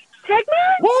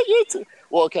 Tech-9? What?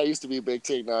 Well, okay, I used to be a big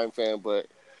Tech-9 fan, but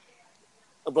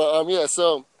yeah,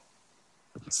 so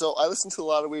I listened to a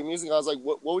lot of weird music. I was like,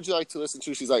 what would you like to listen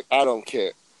to? She's like, I don't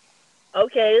care.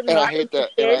 Okay. And I hate that.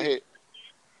 And I hate,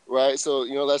 right? So,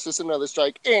 you know, that's just another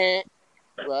strike.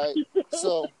 Right?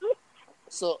 So,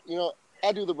 you know,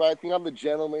 I do the right thing. I'm the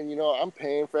gentleman, you know, I'm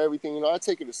paying for everything. You know, I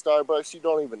take her to Starbucks. She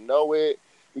don't even know it.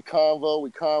 We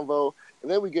convo.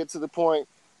 And then we get to the point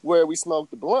where we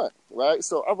smoked the blunt, right?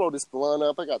 So I rolled this blunt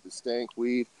up. I got the stank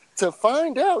weed. To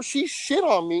find out she shit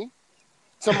on me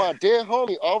to my dead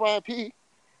homie, R.I.P.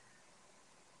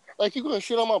 Like, you gonna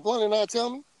shit on my blunt and not tell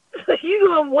me? You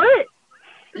doing what?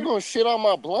 You gonna shit on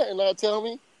my blunt and not tell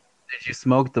me? Did you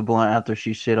smoke the blunt after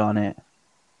she shit on it?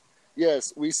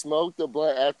 Yes, we smoked the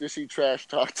blunt after she trash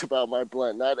talked about my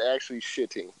blunt, not actually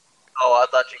shitting. Oh, I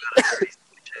thought you got a dirty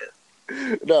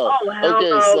shit. No. Oh, hell Okay,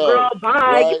 no, so girl, bye.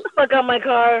 right, Get the fuck out of my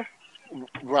car.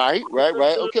 right.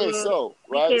 Okay, so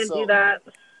You right, can't so do that.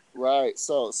 right,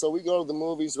 so we go to the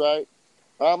movies, right?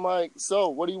 I'm like, so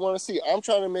what do you want to see? I'm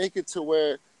trying to make it to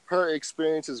where her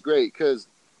experience is great, because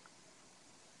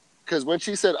when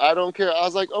she said I don't care, I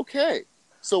was like, okay,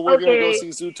 so we're gonna go see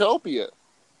Zootopia.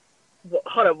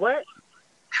 Hold on, what?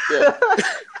 Yeah.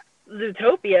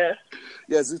 Zootopia.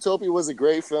 Yeah, Zootopia was a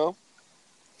great film.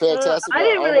 Fantastic. I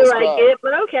didn't really like it,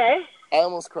 but okay. I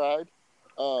almost cried.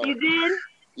 You did?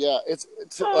 Yeah, it's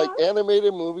like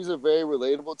animated movies are very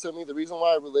relatable to me. The reason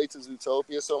why I relate to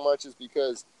Zootopia so much is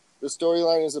because the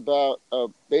storyline is about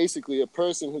basically a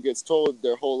person who gets told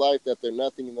their whole life that they're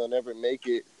nothing and they'll never make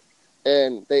it,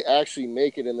 and they actually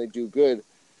make it and they do good.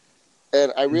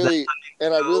 And I really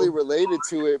related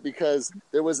to it because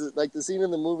there was like the scene in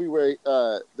the movie where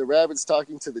the rabbit's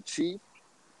talking to the chief.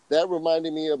 That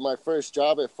reminded me of my first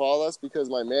job at Fallout because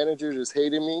my manager just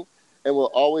hated me and will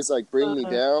always like bring me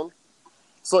down.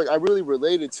 So like I really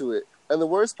related to it. And the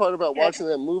worst part about watching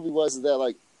that movie was that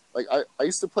like I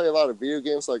used to play a lot of video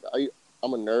games. Like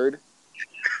I'm a nerd.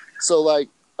 So like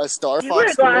a Star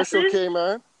Fox commercial came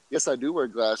on. Yes, I do wear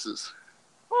glasses.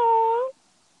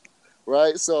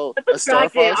 Right, so a Star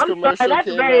Fox commercial that's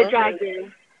came very on.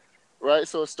 attractive. Right,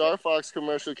 so a Star Fox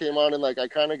commercial came on, and like I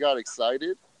kind of got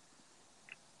excited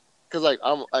because like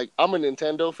I'm a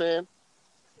Nintendo fan,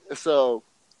 so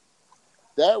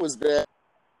that was bad.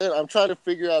 And I'm trying to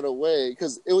figure out a way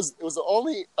because it was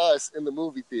only us in the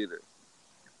movie theater.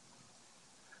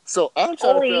 So I'm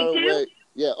trying to figure out a way.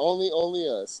 Yeah, only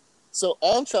us. So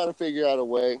I'm trying to figure out a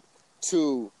way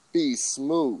to be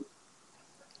smooth.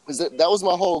 Because that was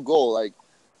my whole goal. Like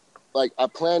I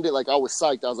planned it. Like I was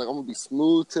psyched. I was like, I'm gonna be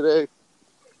smooth today.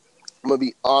 I'm gonna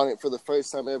be on it for the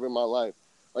first time ever in my life.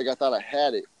 Like I thought I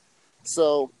had it.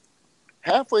 So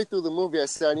halfway through the movie, I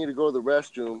said I need to go to the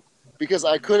restroom because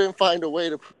I couldn't find a way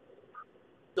to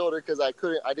shoulder because I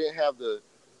didn't have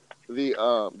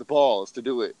the balls to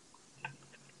do it.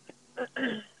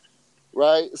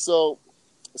 Right. So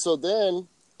then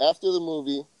after the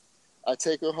movie, I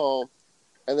take her home.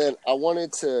 And then I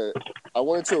wanted to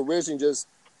originally just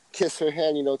kiss her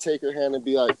hand, take her hand and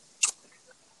be like,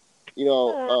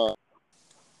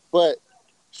 but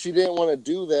she didn't want to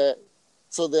do that.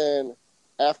 So then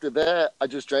after that, I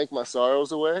just drank my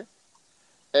sorrows away.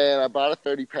 And I bought a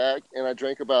 30-pack and I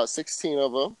drank about 16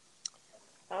 of them.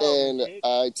 And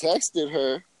I texted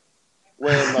her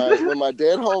when my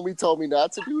dead homie told me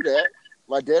not to do that.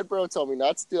 My dead bro told me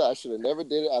not to do it. I should have never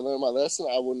did it. I learned my lesson.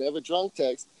 I will never drunk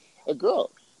text a girl.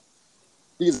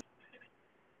 Because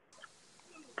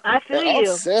I feel I'm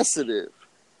you. sensitive.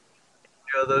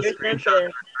 Yo, those You're screenshots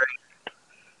sensitive.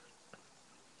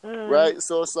 are great. Right?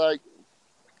 So it's like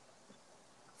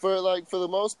for the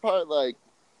most part, like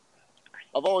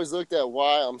I've always looked at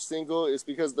why I'm single is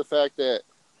because of the fact that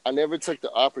I never took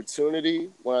the opportunity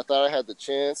when I thought I had the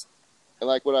chance. And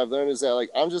like what I've learned is that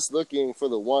like I'm just looking for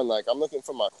the one, like I'm looking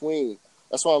for my queen.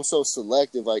 That's why I'm so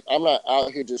selective. Like I'm not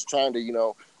out here just trying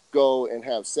to, go and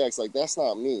have sex. Like that's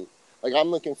not me. Like I'm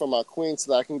looking for my queen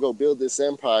so that I can go build this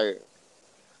empire.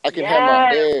 I can have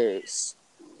my heirs.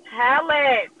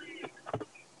 Helen.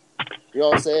 You know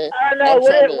what I'm saying? I don't know.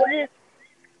 What is...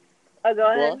 Oh,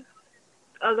 go ahead. What?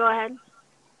 Oh, go ahead.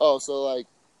 Oh, so like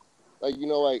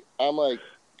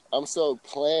I'm so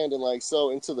planned and like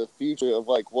so into the future of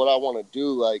like what I want to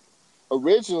do. Like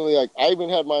originally, like I even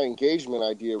had my engagement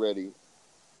idea ready.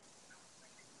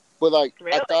 But like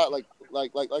Really? I thought like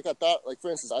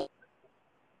for instance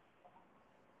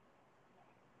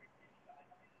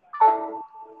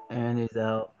And he's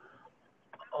out.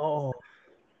 Oh.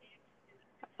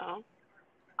 Oh.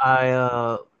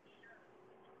 I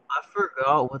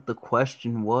forgot what the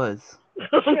question was. Me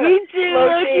too,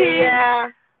 Loki.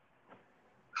 Yeah.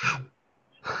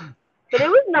 But it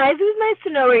was nice. It was nice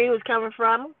to know where he was coming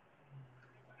from.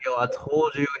 Yo, I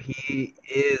told you he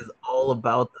is all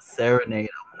about the serenade.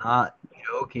 I'm not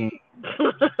joking.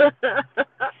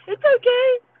 It's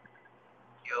okay.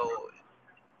 Yo,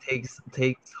 takes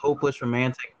hopeless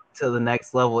romantic to the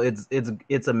next level.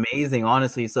 It's amazing,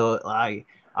 honestly. So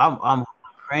I'm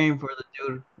praying for the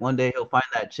dude. One day he'll find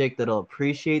that chick that'll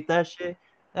appreciate that shit.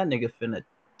 That nigga finna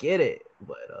get it.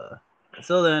 But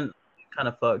until then, kind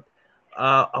of fucked.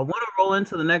 I want to roll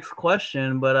into the next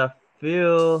question, but I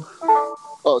feel.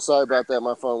 Oh, sorry about that.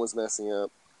 My phone was messing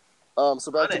up.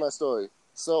 So back to my story.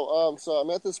 So I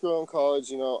met this girl in college.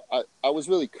 You know, I was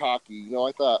really cocky. You know,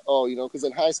 I thought, oh, you know, because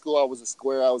in high school I was a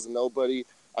square. I was a nobody.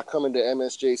 I come into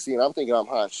MSJC and I'm thinking I'm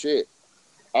hot shit.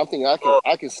 I'm thinking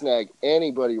I can snag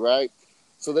anybody, right?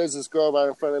 So there's this girl right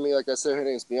in front of me. Like I said, her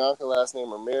name's Bianca. Last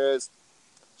name Ramirez.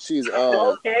 She's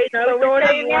Okay, so we're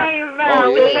Say names now. now.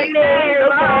 Yeah. Say names. You know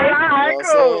Alright, what I'm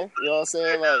cool. saying? You know what I'm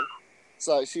saying? Like,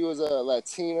 so like, she was a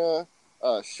Latina,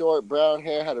 short brown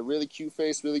hair, had a really cute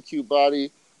face, really cute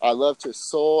body. I loved her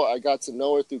soul. I got to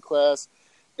know her through class,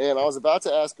 and I was about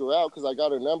to ask her out because I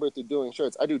got her number through doing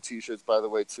shirts. I do T-shirts, by the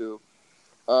way, too.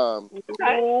 Okay.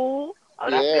 Oh,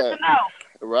 that's Yeah. good to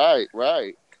know.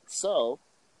 Right. So,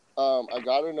 I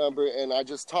got her number, and I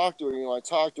just talked to her. You know, I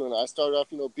talked to her, and I started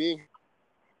off, you know, being.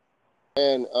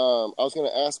 And I was gonna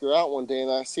ask her out one day, and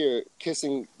I see her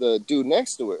kissing the dude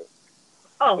next to her.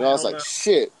 Oh, And I was like,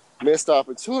 shit, missed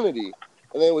opportunity.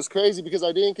 And then it was crazy because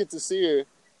I didn't get to see her.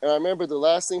 And I remember the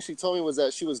last thing she told me was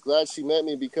that she was glad she met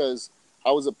me because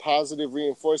I was a positive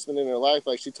reinforcement in her life.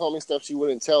 Like, she told me stuff she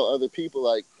wouldn't tell other people.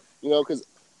 Like, you know, because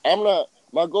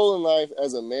my goal in life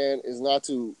as a man is not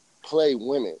to play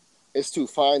women. It's to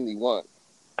find the one.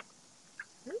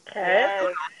 Okay.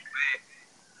 Yes.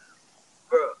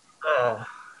 Bro. Oh.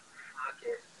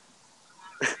 Okay.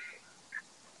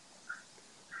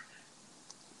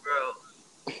 Bro.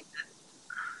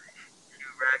 You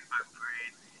racked my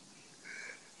brain.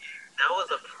 That was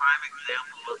a prime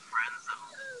example of friend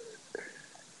zone.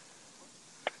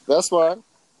 That's fine.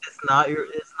 It's not your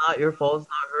fault. It's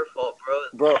not her fault, bro.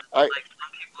 Bro, like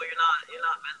some people you're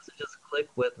not meant to just click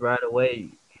with right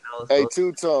away. You know. Hey, So,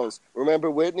 Two Tones.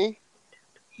 Remember Whitney?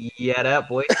 yeah, that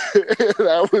boy.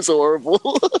 That was horrible.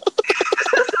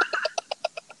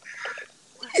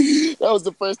 That was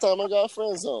the first time I got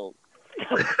friend zoned.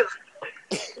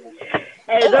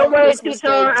 Hey, don't worry, This mistake,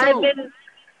 Two-Tone. I've too.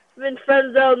 been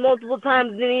friend zoned multiple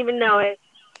times, didn't even know it.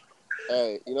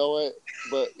 Hey, you know what?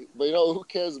 But you know, who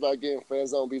cares about getting friend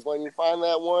zoned? Because when you find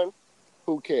that one,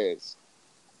 who cares?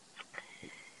 I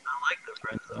like the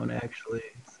friend zone actually.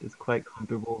 It's quite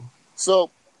comfortable. So,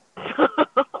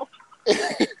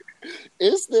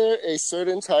 is there a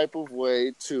certain type of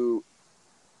way to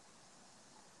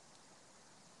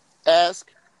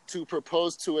ask to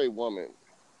propose to a woman?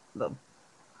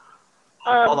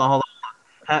 Hold on.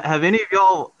 Have any of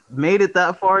y'all made it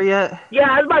that far yet?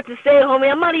 Yeah, I was about to say, homie,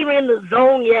 I'm not even in the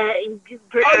zone yet. Oh, you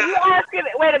asking?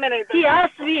 Wait a minute. He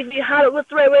asked me what's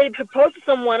the right way to propose to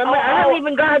someone. I'm like, I haven't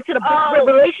even gotten to the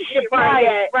relationship part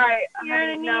yet. Right.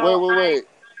 Wait.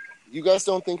 You guys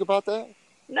don't think about that?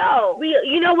 No.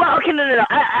 You know what? Okay, no.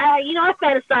 I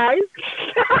fantasize.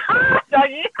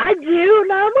 I do.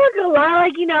 No, I'm not gonna lie.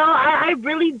 Like, I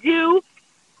really do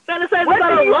fantasize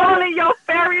about a lot. in your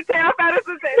fairy tale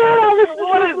fantasy? No,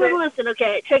 listen.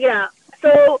 Okay, check it out.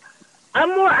 So, I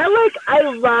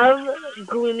love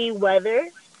gloomy weather.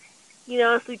 So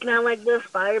you can have like the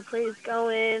fireplace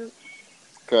going.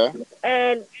 Okay.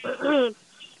 And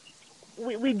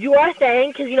we do our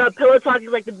thing because pillow talk is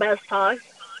like the best talk.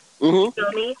 Mm-hmm. You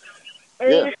feel me?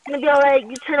 And then you're just gonna be all like,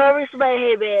 you turn over to somebody,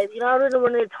 hey babe, I really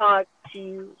want to talk to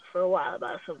you for a while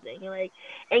about something. You're like,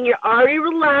 and you're already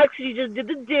relaxed. You just did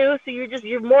the do, so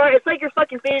you're more. It's like you're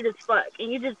fucking faded as fuck,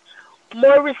 and you're just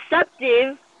more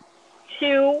receptive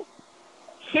to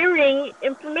hearing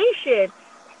information.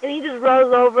 And he just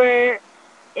rolls over,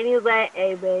 and he's like,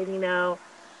 hey babe,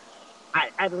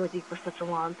 I've been with you for such a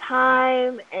long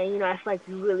time, and I feel like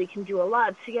we really can do a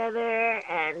lot together,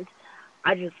 and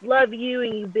I just love you,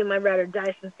 and you've been my ride or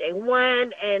die since day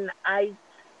one, and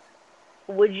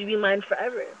would you be mine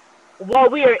forever? While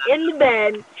we are in the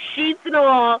bed, sheets and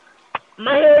all,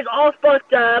 my hair is all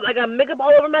fucked up, I got makeup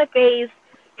all over my face,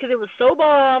 because it was so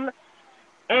bomb,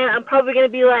 and I'm probably going to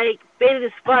be like, faded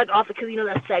as fuck, also because,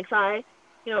 that sex eye,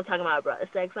 what I'm talking about, bro, the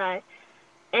sex eye,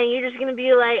 and you're just going to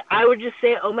be like, I would just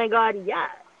say, oh my god, yeah.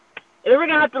 And then we're going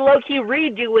to have to low-key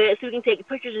redo it, so we can take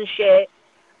pictures and shit.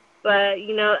 But,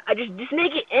 I just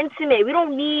make it intimate. We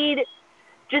don't need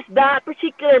just that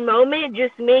particular moment.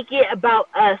 Just make it about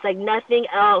us. Like, nothing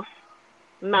else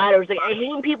matters. Like, I hate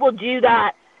when people do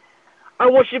that. I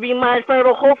want you to be mine in front of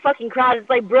a whole fucking crowd. It's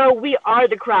like, bro, we are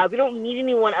the crowd. We don't need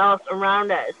anyone else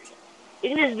around us. It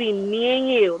can just be me and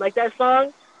you. Like that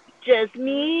song? Just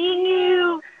me and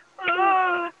you.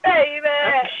 Oh, baby.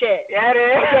 That's shit. Yeah, it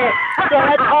is. Okay. So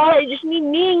that's all. It just need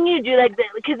me and you, dude. Like,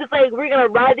 because it's like, we're going to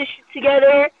ride this shit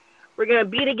together. We're going to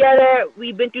be together.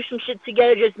 We've been through some shit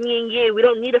together, just me and you. We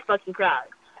don't need a fucking crowd.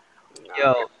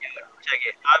 Yo, check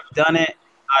it. I've done it.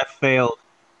 I failed.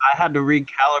 I had to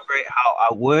recalibrate how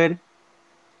I would.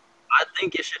 I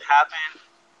think it should happen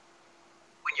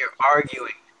when you're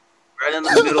arguing, right in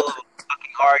the middle of a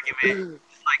fucking argument.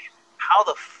 It's like, how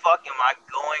the fuck am I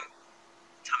going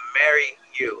to marry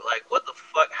you? Like, what the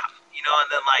fuck? And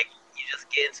then, like, you just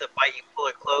get into a fight, you pull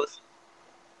it close,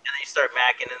 and then you start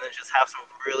macking, and then just have some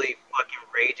really fucking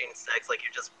raging sex, like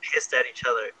you're just pissed at each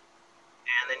other.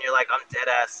 And then you're like, I'm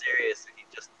dead ass serious, and you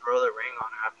just throw the ring on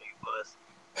her after you bust.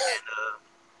 And,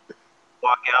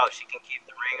 walk out. She can keep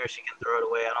the ring or she can throw it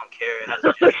away. I don't care. It has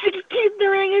She can keep the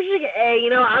ring or she can. Hey,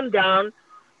 I'm down.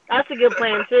 That's a good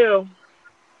plan too.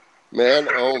 Man,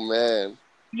 oh man.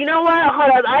 You know what?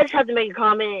 Hold up. I just have to make a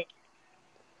comment.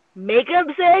 Makeup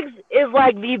sex is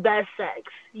like the best sex.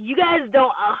 You guys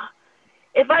don't.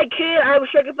 If I could, I would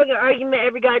strike a fucking argument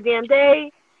every goddamn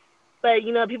day. But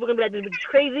people gonna be like, "This bitch is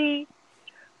crazy."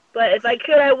 But if I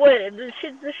could, I would. This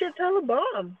shit's hella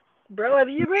bomb, bro. Have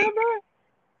you ever, bro?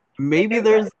 Maybe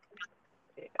there's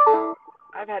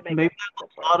I've had a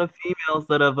lot of females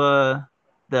that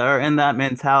are in that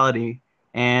mentality,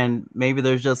 and maybe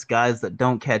there's just guys that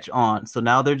don't catch on. So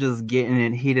now they're just getting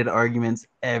in heated arguments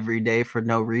every day for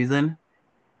no reason,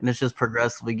 and it's just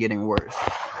progressively getting worse.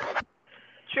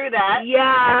 True that.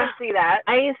 Yeah, I can see that.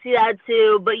 I can see that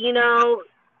too. But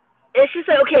it's just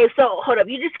like, okay, so hold up,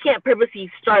 you just can't purposely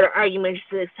start an argument just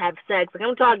to have sex. Like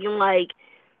I'm talking like,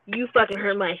 you fucking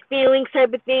hurt my feelings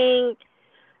type of thing.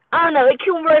 I don't know. It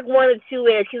can work one of two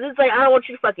ways. Because it's like, I don't want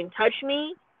you to fucking touch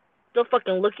me. Don't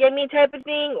fucking look at me type of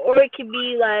thing. Or it could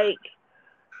be like,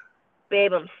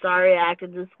 babe, I'm sorry I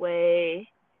acted this way.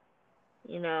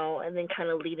 And then kind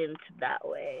of lead into that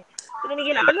way. But then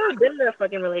again, I've never been in a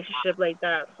fucking relationship like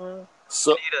that. So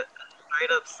you need a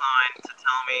straight up sign to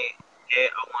tell me, hey,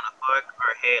 I want to fuck,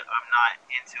 or hey, I'm not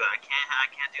into it. I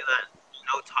can't do that.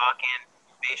 No talking.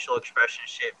 Facial expression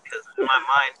shit, because in my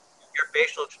mind, your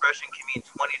facial expression can mean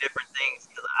 20 different things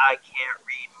because I can't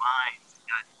read minds.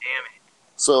 God damn it.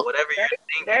 So whatever you're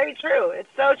thinking. Very true. It's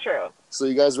so true. So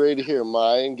you guys ready to hear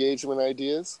my engagement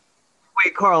ideas?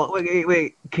 Wait, Carl.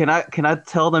 Wait. Can I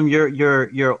tell them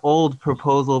your old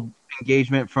proposal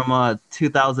engagement from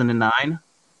 2009?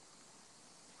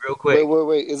 Real quick.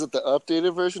 Wait. Is it the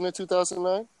updated version of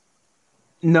 2009?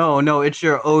 No. It's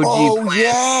your OG. Oh plan.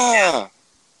 yeah.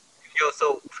 Yo,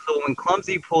 so when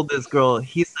Clumsy pulled this girl,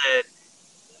 he said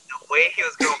the way he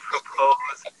was gonna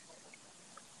propose,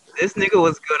 this nigga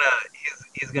was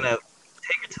he's gonna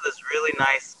take her to this really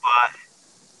nice spot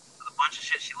with a bunch of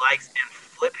shit she likes and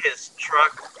flip his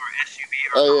truck or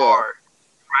SUV or car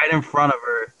right in front of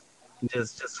her, and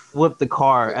just flip the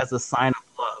car as a sign of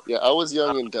love. Yeah, I was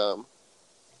young and dumb.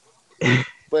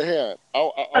 But here, I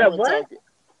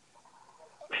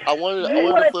wanted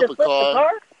to flip a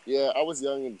car. Yeah, I was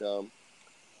young and dumb.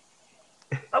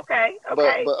 Okay.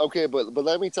 But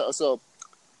let me tell. So,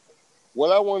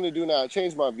 what I wanted to do now, I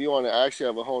changed my view on it. I actually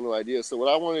have a whole new idea. So, what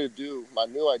I wanted to do, my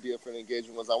new idea for an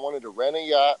engagement was I wanted to rent a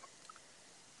yacht,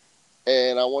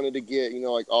 and I wanted to get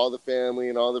like all the family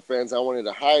and all the friends. I wanted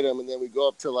to hide them, and then we go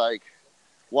up to like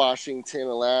Washington,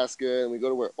 Alaska, and we go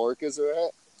to where orcas are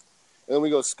at, and then we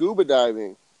go scuba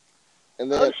diving,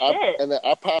 and then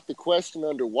I pop the question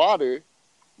underwater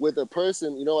with a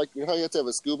person, like how you have to have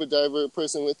a scuba diver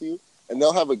person with you, and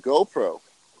they'll have a GoPro,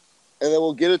 and then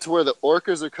we'll get it to where the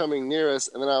orcas are coming near us,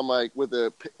 and then I'm like with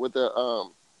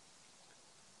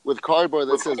cardboard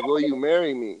that says, "Will you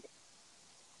marry me?"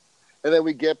 And then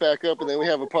we get back up, and then we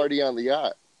have a party on the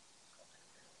yacht.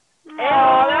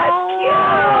 Oh,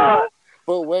 that's cute.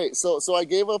 But wait, so I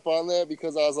gave up on that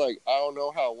because I was like, I don't know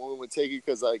how a woman would take it,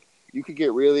 because like you could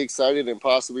get really excited and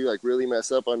possibly like really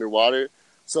mess up underwater.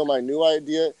 So my new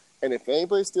idea, and if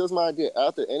anybody steals my idea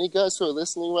out there, any guys who are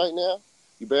listening right now,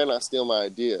 you better not steal my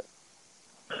idea.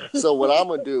 So what I'm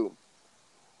going to do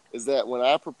is that when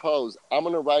I propose, I'm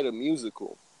going to write a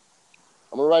musical.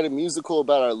 I'm going to write a musical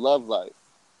about our love life.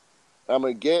 I'm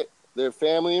going to get their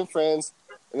family and friends,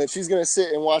 and then she's going to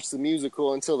sit and watch the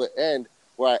musical until the end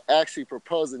where I actually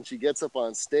propose and she gets up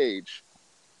on stage.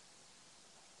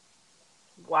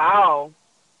 Wow.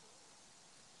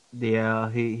 Yeah,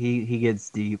 he gets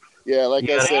deep. Yeah, like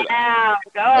I said,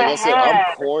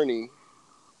 I'm corny.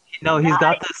 No, he's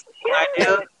got this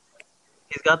idea.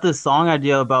 He's got this song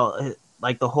idea about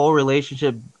like the whole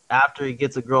relationship after he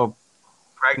gets a girl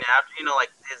pregnant. After like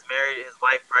his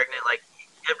wife pregnant, like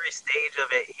every stage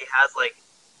of it, he has like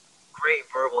great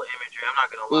verbal imagery. I'm not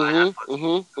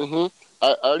gonna lie.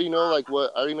 I already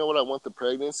know what I want the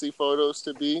pregnancy photos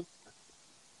to be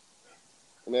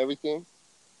and everything.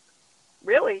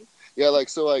 Really? Yeah,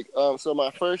 so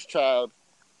my first child,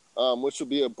 which will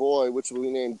be a boy, which will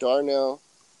be named Darnell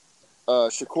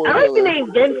Shakur I like the Miller.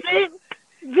 name Vincent.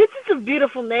 This is a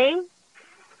beautiful name.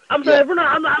 I'm sorry. Yeah. We're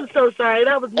not, I'm so sorry.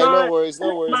 That was Hey, no not worries,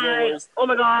 no worries, no my. worries, Oh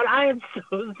my God, I am so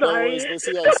no worries. sorry. But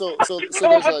see, like, so Oh, there's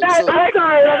but like, that, so, I'm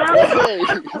sorry.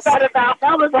 hey, that about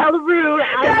That was hella rude.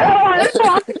 that.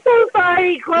 I'm so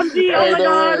sorry, clumsy. Oh hey, my no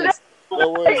God. worries, no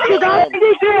worries. Because But I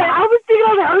was thinking,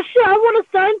 oh shit, I want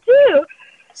a son too. And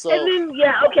so then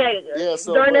yeah, okay, yeah,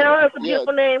 so Darnell, that's a yeah,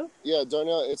 beautiful name. yeah,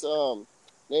 Darnell. It's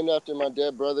named after my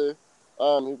dead brother.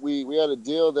 We had a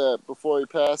deal that before he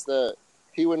passed that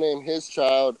he would name his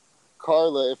child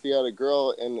Carla if he had a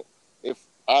girl, and if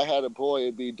I had a boy,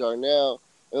 it'd be Darnell.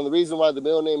 And the reason why the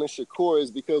middle name is Shakur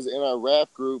is because in our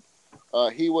rap group,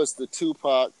 he was the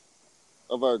Tupac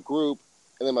of our group,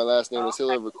 and then my last name is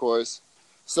Hiller, of course.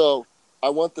 So I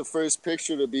want the first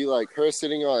picture to be like her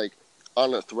sitting like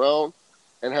on a throne,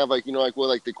 and have like like what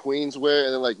like the queens wear,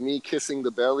 and then like me kissing the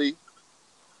belly,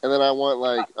 and then I want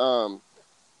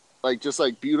like just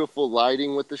like beautiful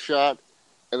lighting with the shot,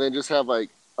 and then just have like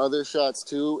other shots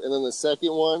too, and then the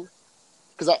second one,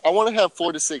 because I want to have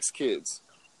 4 to 6 kids.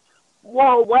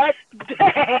 Whoa, what?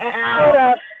 Hold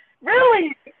up,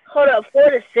 Really? hold up, 4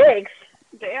 to 6.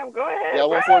 Damn, go ahead. Yeah, I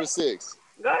want bro. 4 to 6.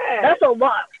 Go ahead. That's a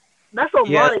lot. That's a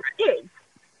Yes. lot of kids.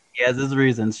 He has his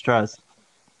reasons. Trust.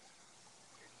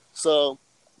 So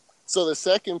the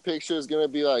second picture is gonna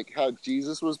be like how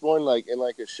Jesus was born, like in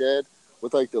like a shed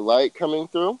with like the light coming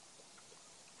through,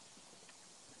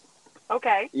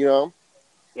 Okay. you know.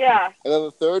 Yeah. And then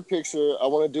the third picture I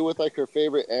want to do with like her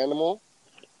favorite animal.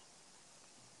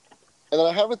 And then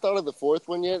I haven't thought of the fourth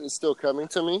one yet. It's still coming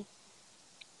to me.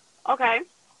 Okay.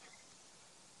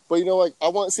 But like I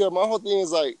want to see. My whole thing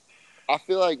is like, I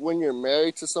feel like when you're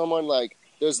married to someone, like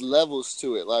there's levels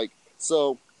to it. Like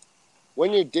so,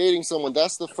 when you're dating someone,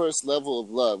 that's the first level of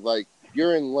love. Like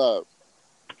you're in love.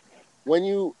 When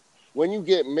you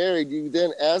get married, you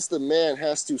then, as the man,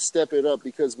 has to step it up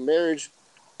because marriage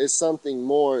is something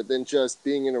more than just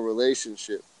being in a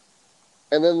relationship.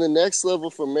 And then the next level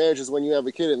for marriage is when you have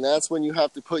a kid, and that's when you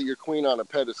have to put your queen on a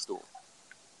pedestal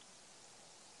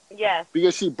Yes.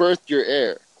 because she birthed your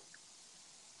heir.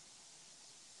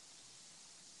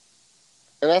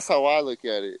 And that's how I look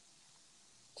at it.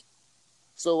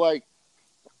 So like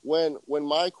when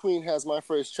my queen has my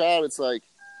first child, it's like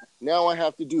now I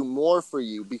have to do more for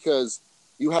you because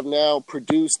you have now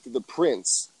produced the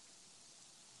prince.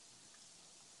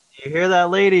 You hear that,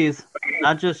 ladies?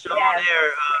 Not just showing Yes. there.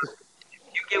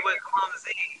 If you get with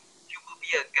Clumsy, you will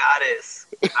be a goddess.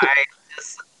 All right,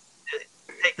 just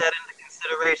take that into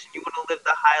consideration. You want to live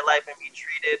the high life and be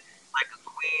treated like a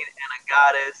queen and a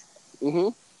goddess.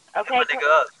 Mm-hmm. Okay. My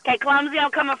nigga up. Okay, Clumsy,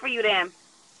 I'm coming for you then.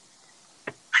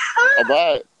 All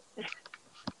right.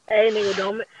 Hey, nigga,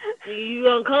 don't you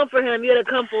gonna come for him? You gotta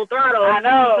come full throttle. I know.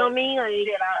 You know what I mean? Like,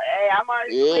 Hey, I'm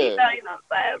already Yeah. you know what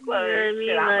I'm saying? So, You know what I mean?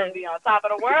 shit, I'm Like- gonna be on top of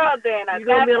the world then. you're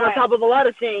gonna be on top of a lot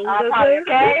of things.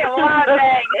 Okay, a lot of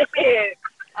things. Shit.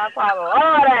 On top of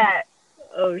all that.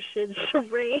 Oh shit,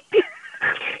 Sheree.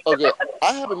 Okay,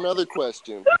 I have another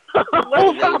question. Oh,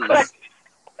 Ladies,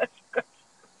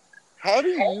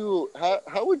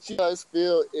 how would you guys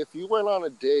feel if you went on a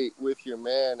date with your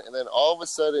man and then all of a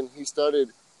sudden he started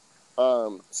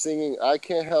singing "I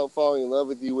Can't Help Falling in Love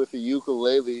with You" with a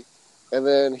ukulele, and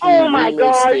then he Oh my remixed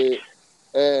gosh. it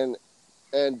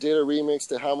and did a remix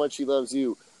to "How Much He Loves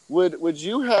You"? Would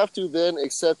you have to then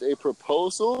accept a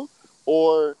proposal,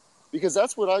 or because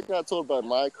that's what I got told by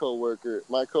my coworker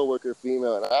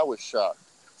female, and I was shocked.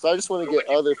 So I just want to get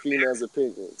other females'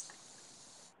 opinions.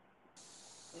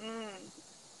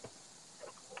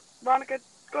 Veronica,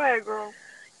 go ahead, girl.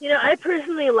 You know, I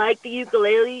personally like the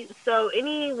ukulele, so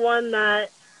anyone that,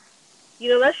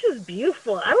 that's just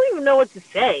beautiful. I don't even know what to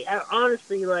say. I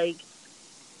honestly, like,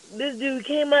 this dude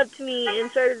came up to me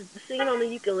and started singing on the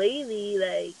ukulele,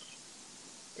 like,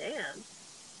 damn.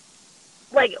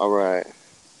 Like, All right.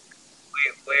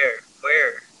 Wait,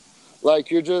 where?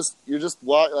 Like you're just you're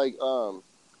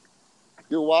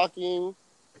walking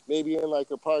maybe in like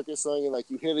a park or something, and like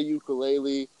you hit a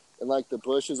ukulele and like the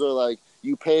bushes, or like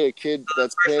you pay a kid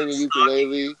that's playing a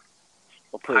ukulele.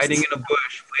 Hiding in a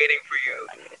bush, waiting for you.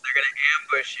 They're gonna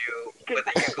ambush you with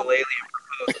a ukulele and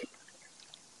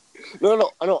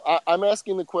propose. No. I'm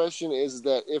asking the question is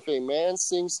that if a man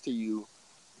sings to you,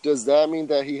 does that mean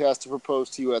that he has to propose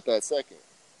to you at that second?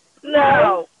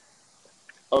 no.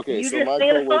 Okay, You so just my sing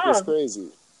a coworker's song. crazy.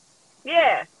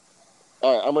 Yeah.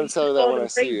 All right, I'm gonna tell her that when I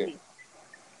see her. I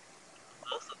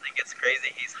also think it's crazy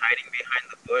he's hiding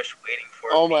behind the bush waiting for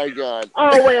Oh a my female. god.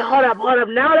 Oh, wait, hold up.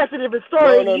 Now that's a different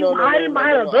story. No, You hiding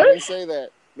behind a I bush? didn't say that.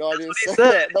 No, I didn't what say he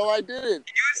said. that. No, I didn't.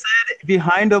 You said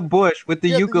behind a bush with the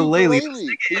Yeah, ukulele. The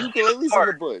ukulele's in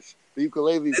the bush. The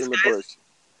ukulele's in the bush.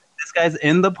 This guy's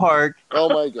in the park. Oh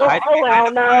my god. Oh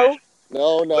hell no.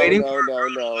 No, no, Waiting no, for a no, girl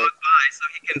to no. walk by so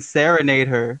he can serenade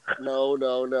her. No,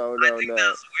 no, no, I no, think no.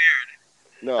 that's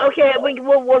weird. No. Okay, when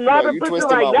Robert you puts it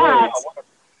twisted like my that, words.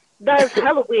 that's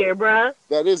hella weird, bruh.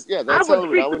 That is, yeah, I that's would hella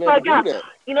weird. freak I would the never fuck out. do that.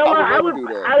 You know what? I I would never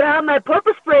do that. would have my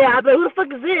purple spray out, but who the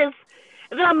fuck is this?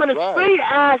 And then I'm gonna Right. spray your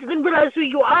ass, and then realize who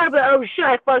you are. But oh shit,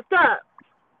 I fucked up.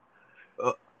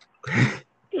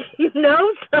 You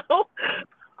know, so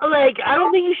like I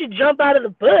don't think you should jump out of the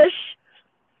bush.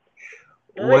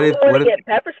 What if get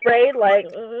pepper sprayed? Like,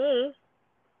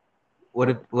 what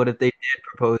if they did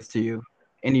propose to you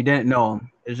and you didn't know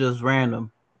them? It's just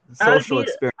random. Social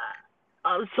Experiment.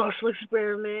 Social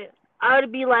experiment. I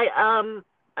would be like, I'm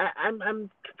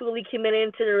fully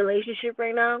committed to the relationship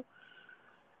right now.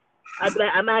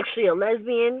 I'm actually a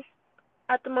lesbian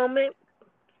at the moment,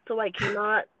 so I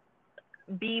cannot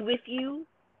be with you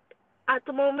at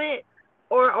the moment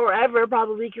or ever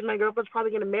probably because my girlfriend's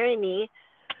probably gonna marry me.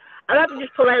 I'd have to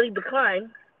just politely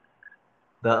decline.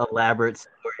 The elaborate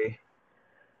story.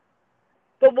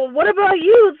 But what about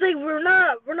you? It's like we're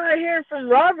not hearing from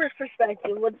Robert's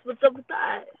perspective. What's up with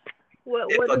that?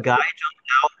 If a guy jumped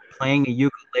out playing a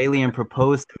ukulele and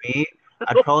proposed to me,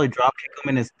 I'd probably drop kick him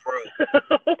in his throat.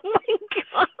 Oh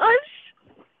my gosh!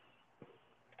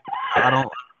 I don't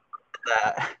like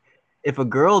that. If a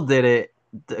girl did it,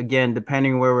 again,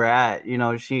 depending where we're at, you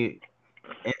know,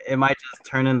 it might just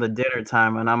turn into dinner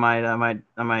time, and I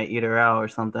might eat her out or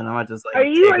something. I might just like. Are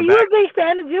you a big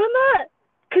fan of doing that?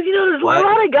 Because you know, there's a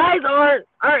lot of guys aren't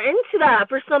into that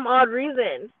for some odd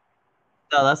reason.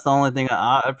 No, that's the only thing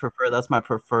I prefer. That's my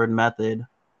preferred method.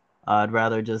 I'd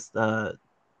rather just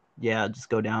just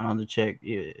go down on the chick.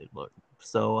 Look,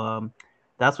 so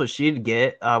that's what she'd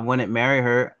get. I wouldn't marry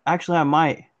her. Actually, I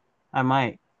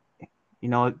might. You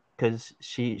know, because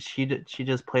she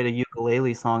just played a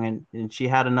ukulele song and she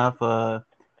had enough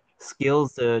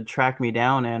skills to track me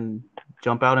down and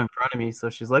jump out in front of me. So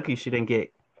she's lucky she didn't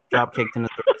get drop kicked in the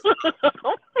throat.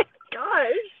 Oh my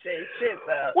gosh! Shit,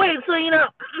 bro. Wait, so you know,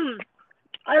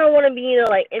 I don't want to be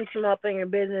like interrupting your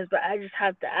business, but I just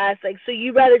have to ask, like, so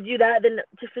you rather do that than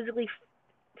to physically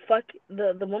fuck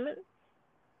the woman?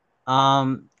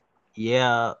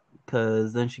 Yeah,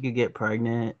 because then she could get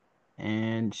pregnant.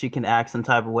 And she can act some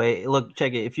type of way. Look,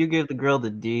 check it. If you give the girl the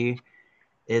D,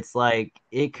 it's like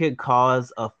it could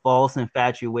cause a false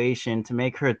infatuation to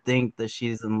make her think that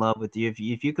she's in love with you.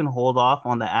 If you can hold off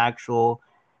on the actual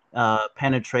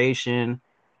penetration,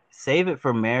 save it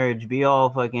for marriage. Be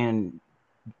all fucking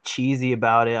cheesy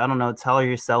about it. I don't know. Tell her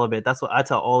you're celibate. That's what I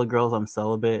tell all the girls. I'm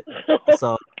celibate.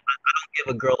 So I don't give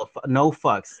a girl no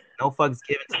fucks. No fucks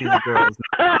given to these girls.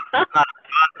 Not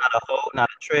a hoe, not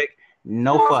a trick.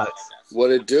 No fucks. What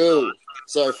it do?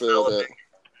 Sorry for that.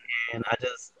 And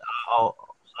I'll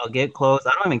get close.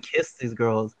 I don't even kiss these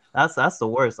girls. That's the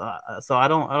worst. So I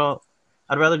don't.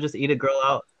 I'd rather just eat a girl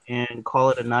out and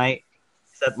call it a night.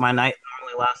 Except my night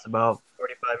normally lasts about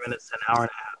 45 minutes to an hour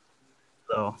and a half.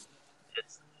 So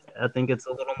I think it's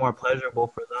a little more pleasurable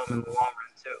for them in the long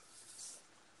run too.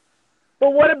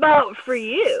 But what about for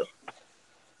you?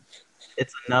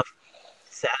 It's enough.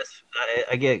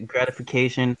 I get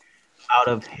gratification out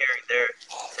of hearing their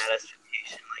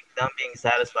satisfaction. Like them being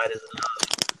satisfied is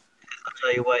enough. I'll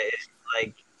tell you what, it's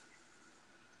like,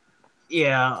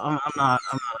 yeah, I'm not about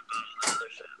all that other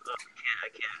shit. I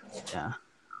can't. Yeah.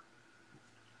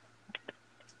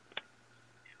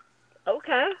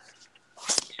 Okay.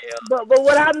 Yeah. But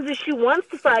what happens if she wants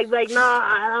to fight? Like, nah,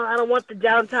 I don't want the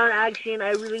downtown action.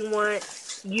 I really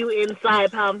want you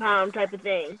inside pound type of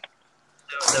thing.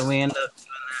 Then we end up doing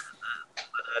that.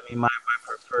 But I mean, my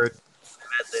preferred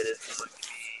method is going to be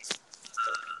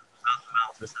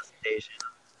mouth-to-mouth resuscitation.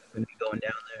 I'm going to be going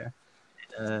down there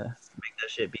and make that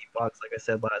shit beatbox like I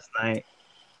said last night.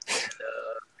 And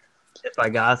if I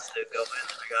got to go in,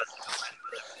 I got to go in.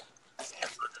 But I'll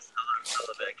just tell her I'm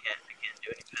celibate. I can't do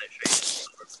any penetration.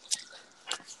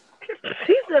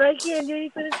 He said I can't do any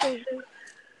penetration.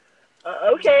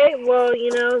 Okay, well, you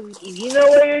know, if you know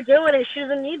what you're doing and she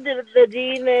doesn't need the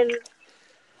D, then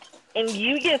and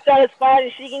you get satisfied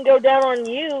and she can go down on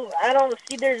you, I don't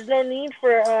see there's no need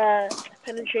for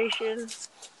penetration.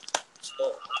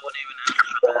 Well, I wouldn't even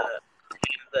ask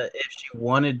that if she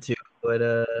wanted to, but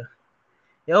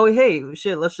oh hey,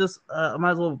 shit, let's just I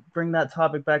might as well bring that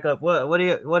topic back up. What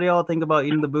do y'all think about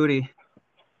eating the booty?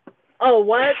 Oh,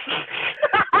 what?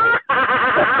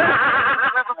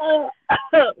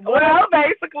 Well,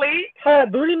 basically,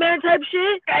 booty man type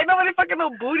shit. ain't nobody fucking no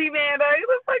booty man. He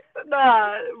looks like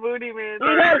booty man.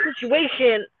 We got a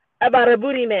situation about a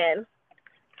booty man.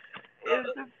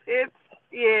 It's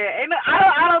Yeah, and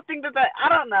I don't think that I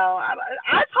don't know.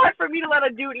 It's hard for me to let a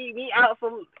dude eat me out,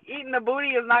 so eating the booty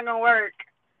is not gonna work.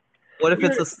 What if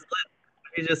it's a slip?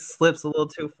 He just slips a little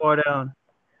too far down.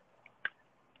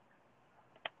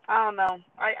 I don't know.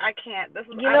 I can't. This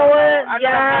is. You know what?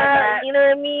 Yeah, you know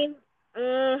what I mean.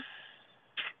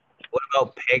 What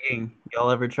about pegging? Y'all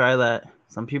ever try that?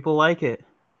 Some people like it.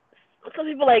 Some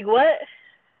people like what?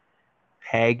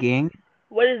 Pegging.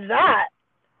 What is that?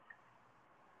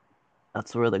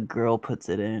 That's where the girl puts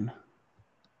it in.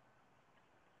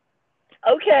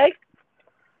 Okay.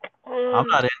 I'm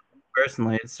not in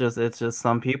personally. It's just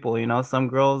some people, you know. Some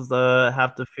girls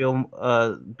have to feel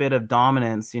a bit of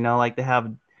dominance, you know, like they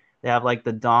have like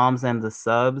the doms and the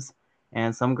subs,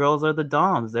 and some girls are the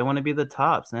doms. They want to be the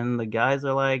tops, and the guys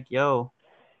are like, "Yo,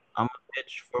 I'm a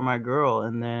bitch for my girl,"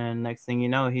 and then next thing you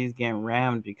know, he's getting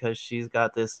rammed because she's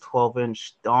got this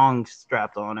 12-inch dong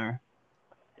strapped on her.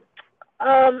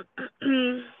 Not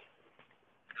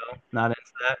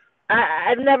into that.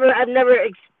 I've never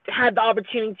had the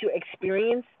opportunity to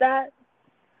experience that,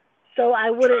 so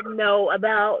I wouldn't know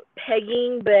about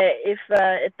pegging. But if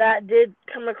that did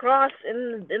come across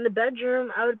in the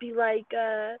bedroom, I would be like,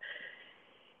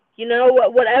 you know,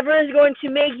 whatever is going to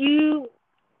make you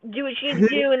do what you need to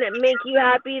do and make you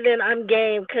happy, then I'm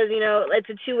game. Because you know it's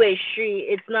a two-way street.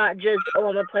 It's not just I'm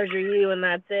gonna pleasure you and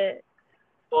that's it.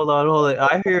 Hold on.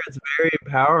 I hear it's very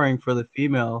empowering for the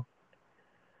female.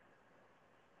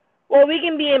 Well, we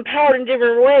can be empowered in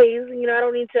different ways. You know, I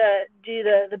don't need to do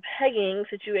the pegging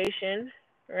situation,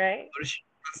 right? What if she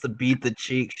wants to beat the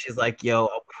cheek? She's like, "Yo,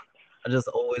 I just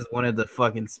always wanted to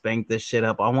fucking spank this shit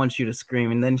up. I want you to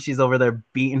scream." And then she's over there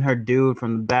beating her dude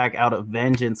from the back out of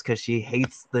vengeance because she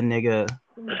hates the nigga.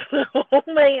 Oh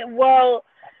my, well,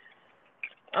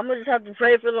 I'm gonna just have to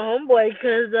pray for the homeboy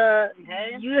because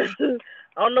you,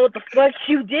 I don't know what the fuck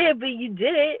you did, but you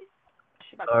did it.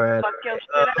 All right. Fuck your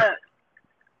shit up.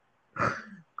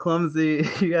 Clumsy,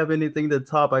 you have anything to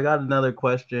top? I got another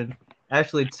question.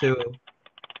 Actually, two.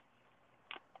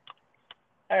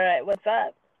 All right, what's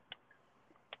up?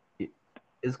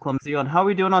 Is Clumsy on? How are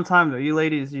we doing on time? Are you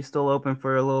ladies, you still open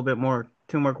for a little bit more?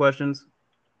 Two more questions?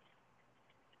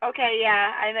 Okay,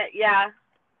 yeah.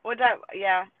 What that?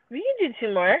 Yeah. We can do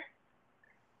two more.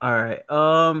 All right.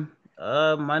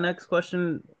 My next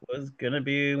question was gonna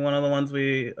be one of the ones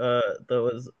we that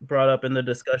was brought up in the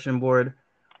discussion board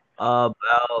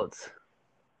about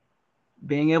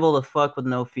being able to fuck with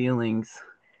no feelings,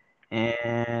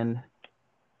 and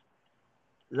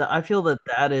I feel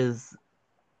that is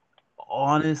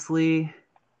honestly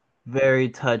very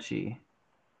touchy.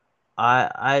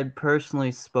 I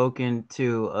personally spoken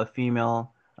to a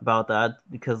female about that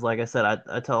because, like I said,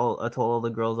 I told all the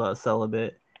girls I was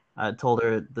celibate. I told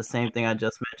her the same thing I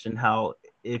just mentioned. How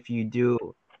if you do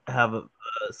have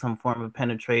some form of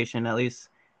penetration, at least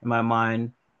in my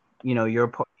mind, you know,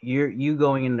 you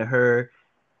going into her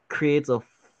creates a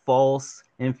false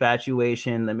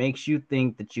infatuation that makes you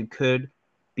think that you could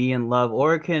be in love,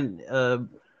 or it can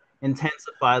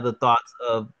intensify the thoughts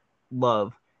of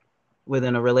love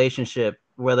within a relationship,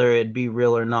 whether it be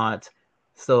real or not.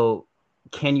 So,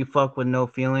 can you fuck with no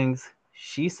feelings?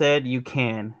 She said you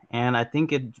can, and I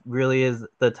think it really is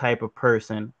the type of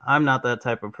person. I'm not that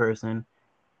type of person.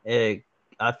 I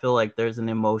feel like there's an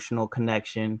emotional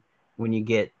connection when you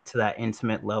get to that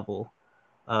intimate level.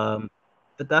 But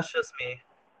that's just me.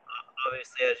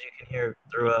 Obviously, as you can hear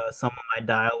through some of my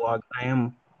dialogue, I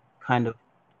am kind of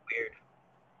weird.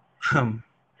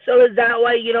 So is that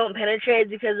why you don't penetrate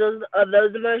because of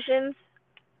those emotions?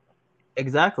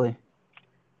 Exactly.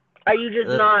 Are you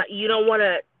just not? You don't want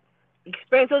to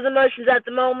experience those emotions at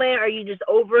the moment? Are you just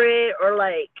over it, or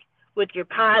like with your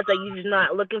past, like you just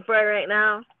not looking for it right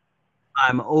now?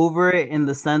 I'm over it in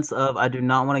the sense of I do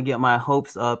not want to get my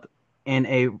hopes up in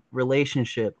a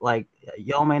relationship. Like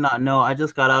y'all may not know, I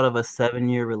just got out of a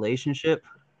 7-year relationship,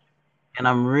 and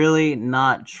I'm really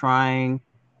not trying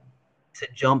to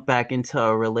jump back into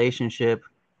a relationship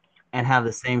and have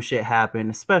the same shit happen,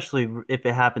 especially if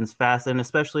it happens fast and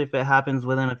especially if it happens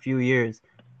within a few years.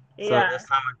 Yeah. So this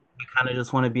time I kind of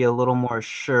just want to be a little more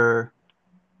sure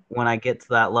when I get to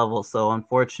that level. So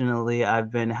unfortunately,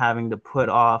 I've been having to put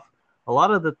off a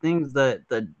lot of the things that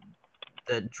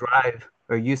drive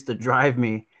or used to drive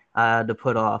me to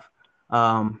put off.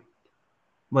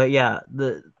 But yeah,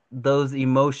 those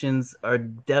emotions are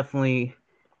definitely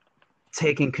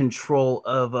taking control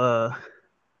of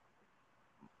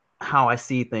how I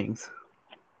see things.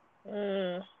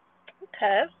 Okay.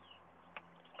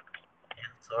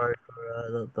 Sorry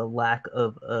for the lack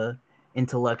of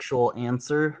intellectual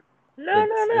answer.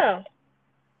 No.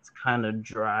 It's kind of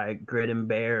dry, grit and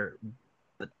bear,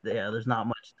 but yeah, there's not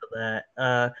much to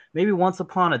that. Maybe once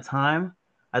upon a time,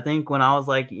 I think when I was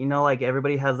like, like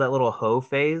everybody has that little hoe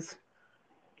phase.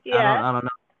 Yeah. I don't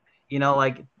know.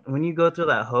 Like when you go through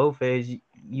that hoe phase,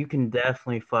 you can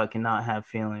definitely fucking not have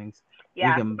feelings. You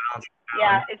Yeah. can bounce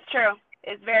Yeah, around. it's true.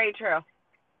 It's very true.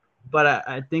 But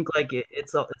I think like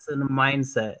it's in a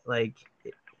mindset. Like,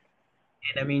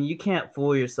 and I mean, you can't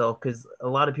fool yourself because a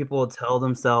lot of people will tell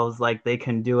themselves like they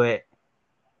can do it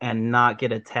and not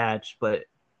get attached, but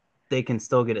they can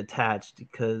still get attached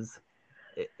because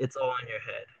it's all in your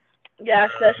head. Yeah,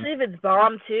 especially if it's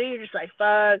bomb too. You're just like,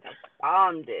 fuck.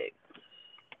 Bomb dick.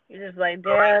 You're just like,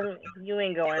 damn, you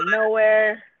ain't going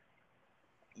nowhere.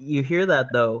 You hear that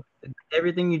though?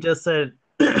 Everything you just said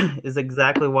is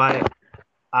exactly why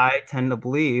I tend to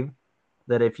believe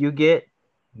that if you get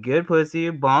good pussy,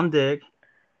 bomb dick,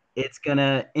 it's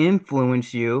gonna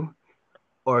influence you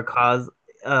or cause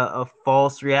a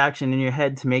false reaction in your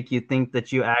head to make you think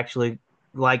that you actually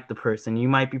like the person. You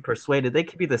might be persuaded. They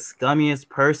could be the scummiest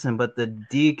person, but the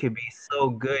D could be so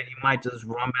good, you might just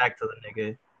run back to the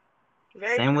nigga.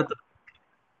 Very Same true. with the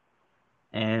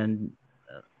and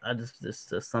I just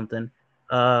something.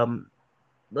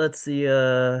 Let's see.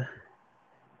 You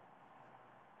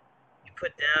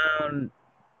put down.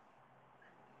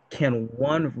 Can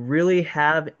one really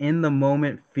have in the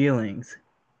moment feelings?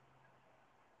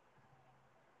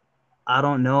 I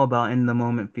don't know about in the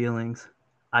moment feelings.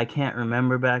 I can't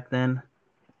remember back then.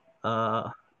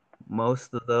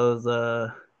 Most of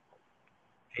those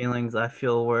feelings I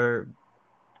feel were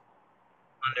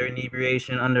under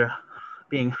inebriation, under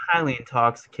being highly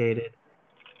intoxicated.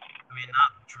 I mean,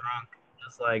 not drunk,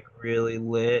 just like really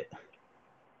lit.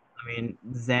 I mean,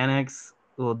 Xanax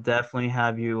will definitely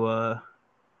have you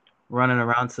running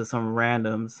around to some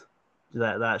randoms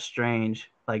that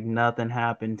strange, like nothing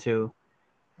happened to.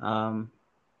 Um,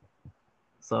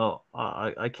 so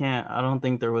I can't. I don't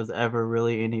think there was ever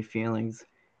really any feelings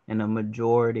in a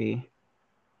majority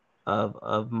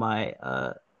of my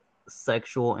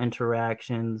sexual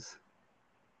interactions.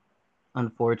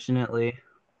 Unfortunately,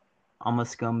 I'm a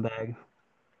scumbag.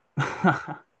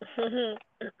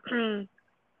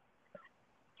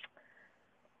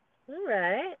 All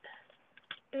right.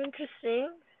 Interesting.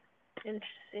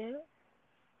 Interesting.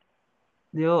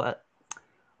 Yo,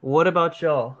 what about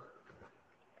y'all?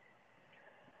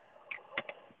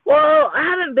 Well, I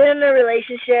haven't been in a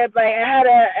relationship. Like, I had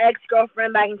an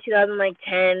ex-girlfriend back in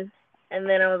 2010, and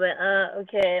then I was like,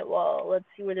 okay, well, let's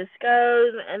see where this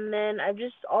goes. And then I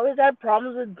just always had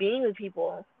problems with being with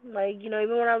people. Like,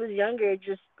 even when I was younger, it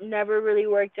just never really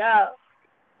worked out.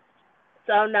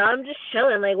 So now I'm just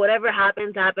chilling. Like, whatever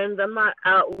happens, happens. I'm not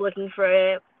out looking for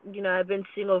it. I've been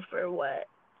single for,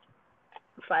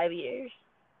 5 years?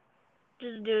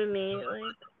 Just doing me,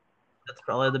 like. That's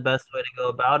probably the best way to go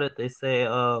about it. They say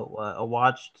a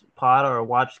watched pot or a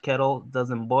watched kettle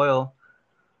doesn't boil.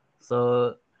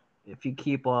 So if you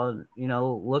keep on,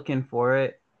 looking for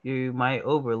it, you might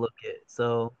overlook it.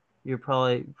 So you're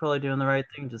probably doing the right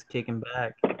thing, just kicking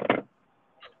back.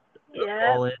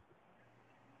 Yeah. All in.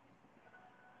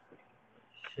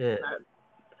 Shit.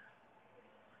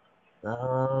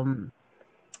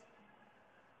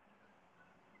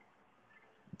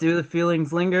 Do the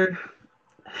feelings linger?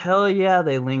 Hell yeah,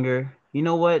 they linger. You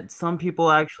know what? Some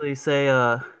people actually say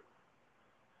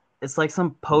it's like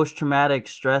some post-traumatic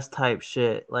stress type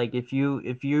shit. Like if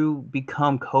you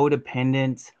become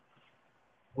codependent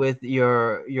with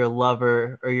your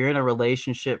lover or you're in a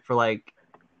relationship for like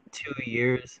 2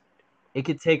 years, it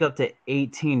could take up to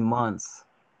 18 months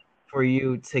for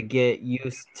you to get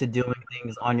used to doing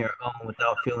things on your own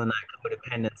without feeling that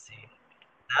codependency.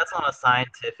 That's on a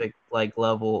scientific like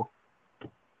level.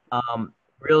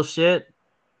 Real shit.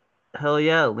 Hell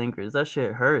yeah, lingers. That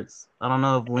shit hurts. I don't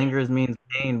know if lingers means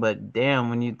pain, but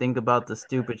damn, when you think about the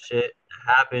stupid shit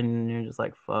that happened, you're just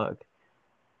like, fuck,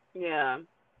 Yeah.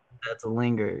 that's a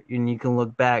linger. And you can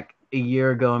look back a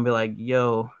year ago and be like,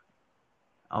 yo,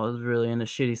 I was really in a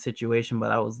shitty situation,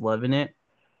 but I was loving it.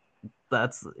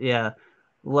 That's, yeah,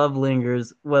 love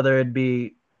lingers, whether it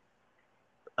be,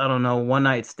 I don't know, one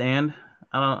night stand.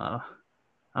 I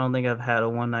don't think I've had a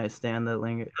one night stand that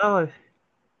lingered. Oh,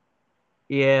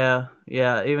 yeah,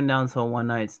 even down to a one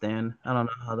night stand. I don't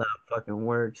know how that fucking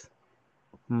works.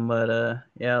 But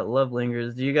yeah, love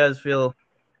lingers. Do you guys feel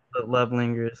that love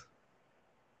lingers?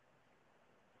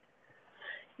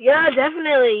 Yeah,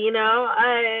 definitely.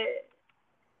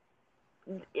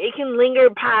 It can linger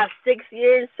past 6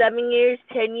 years, 7 years,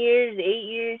 10 years, 8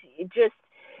 years. It just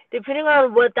depending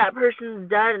on what that person's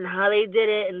done and how they did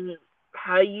it and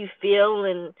how you feel,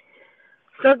 and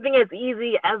something as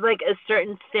easy as like a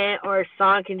certain scent or a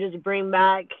song can just bring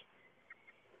back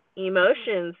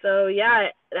emotions. So yeah,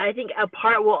 I think a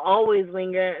part will always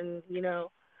linger, and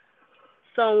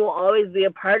someone will always be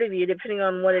a part of you, depending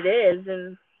on what it is,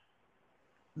 and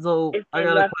So if I they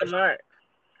got a left a question. mark.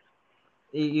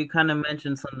 You kind of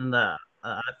mentioned something that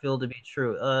I feel to be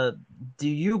true. Do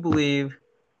you believe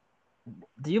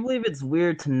it's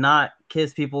weird to not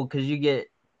kiss people because you get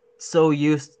so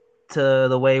used to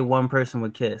the way one person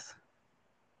would kiss?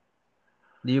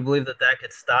 Do you believe that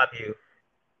could stop you?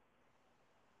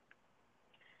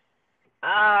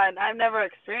 I've never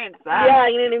experienced that. Yeah,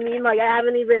 you know what I mean. Like I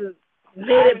haven't even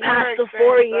made it past the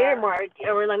 4-year mark,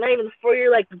 or like not even the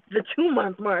 4-year, like the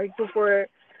 2-month mark before.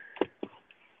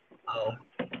 Oh.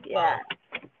 Yeah.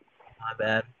 Oh, my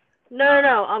bad.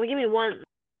 No. Give me one.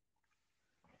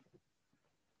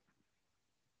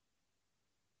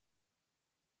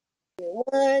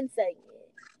 One second.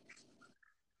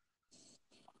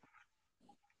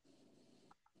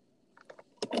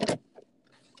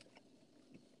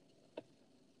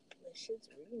 My shit's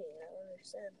reading. I don't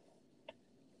understand.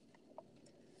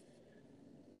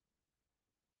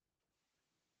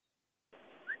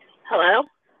 Hello?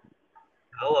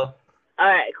 Hello.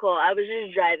 Alright, cool. I was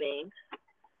just driving.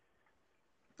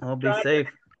 I'll be safe.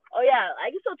 Oh, yeah,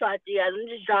 I can still talk to you guys. I'm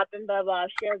just dropping Bev off.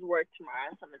 She has work tomorrow,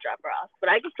 so I'm going to drop her off. But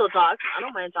I can still talk. I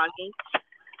don't mind talking.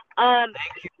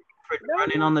 Thank you for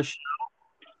running on the show.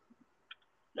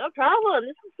 No problem.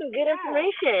 This is some good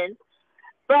information.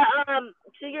 But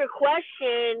to your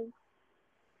question,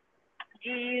 do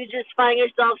you just find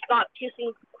yourself stop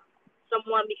kissing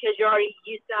someone because you're already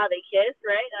used to how they kiss,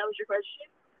 right? That was your question?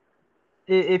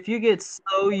 If you get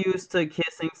so used to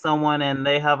kissing someone and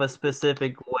they have a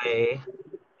specific way,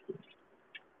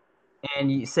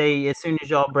 and you say as soon as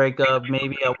y'all break up,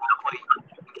 maybe at one point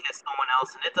you kiss someone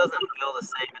else and it doesn't feel the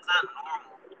same, is that normal?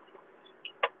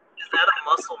 Is that a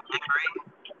muscle memory?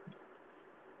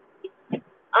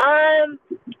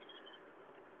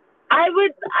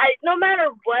 No matter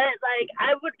what, like,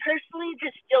 I would personally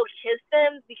just still kiss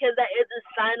them because that is a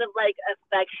sign of, like,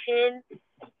 affection.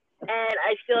 And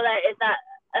I feel that if that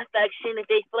affection, if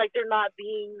they feel like they're not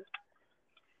being,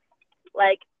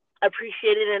 like,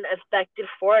 appreciated and affected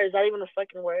for it, is that even a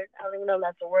fucking word? I don't even know if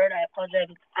that's a word. I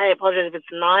apologize if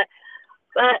it's not.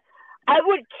 But I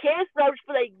would kiss, but I would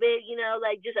feel like they,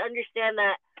 like, just understand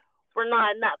that we're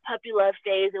not in that puppy love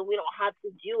phase and we don't have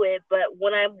to do it. But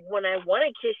when I want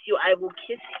to kiss you, I will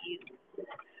kiss you.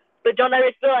 But don't ever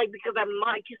feel like because I'm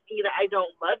not kissing you that I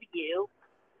don't love you.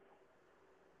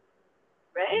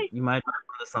 Right? You might be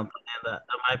onto something, and that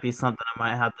might be something I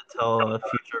might have to tell a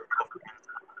future girlfriend.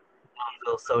 I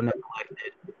feel so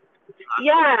neglected.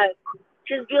 Yeah.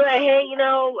 Just be like, hey,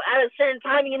 at a certain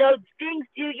time, things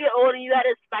do get old and you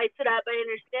gotta spice it up. I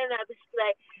understand that. But just be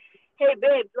like, hey,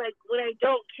 babe, like, when I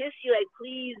don't kiss you, like,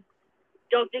 please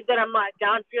don't think that I'm not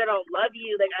down for you. I don't love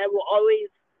you. Like, I will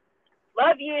always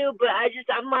love you, but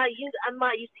I'm not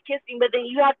used to kissing. But then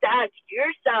you have to ask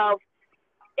yourself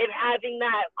if having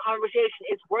that conversation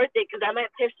is worth it, because I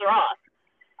might piss her off.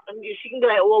 I mean, she can be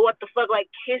like, well, what the fuck? Like,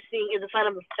 kissing is a sign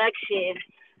of affection.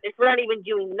 If we're not even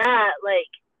doing that, like,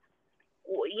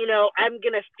 I'm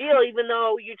going to feel, even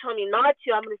though you told me not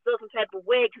to, I'm going to feel some type of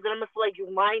way because then I'm going to feel like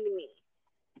you're lying to me.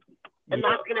 And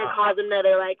that's going to cause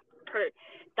another, like,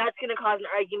 that's going to cause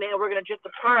an argument, and we're going to drift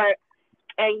apart.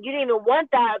 And you didn't even want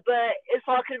that, but it's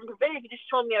all could have been prevented if you just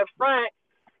told me up front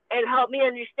and helped me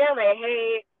understand, like,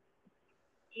 hey,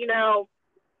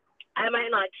 I might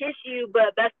not kiss you,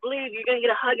 but best believe you're going to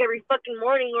get a hug every fucking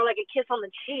morning or, like, a kiss on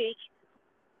the cheek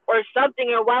or something.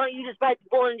 Or why don't you just bite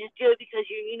the bullet and just do it because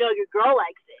you know your girl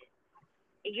likes it.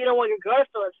 And you don't want your girl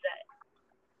to feel upset.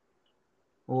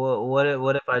 What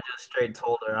if I just straight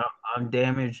told her I'm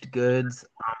damaged goods,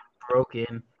 I'm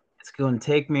broken. It's going to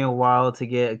take me a while to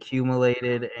get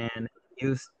accumulated and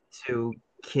used to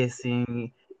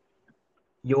kissing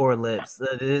your lips.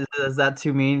 Is that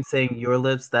too mean? Saying your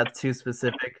lips, that's too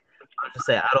specific. I'll just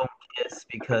say I don't kiss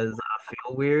because I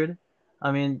feel weird.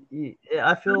 I mean,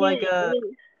 I feel like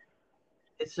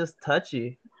it's just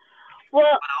touchy. Well,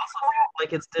 but I also feel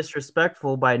like it's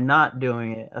disrespectful by not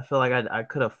doing it. I feel like I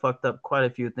could have fucked up quite a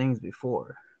few things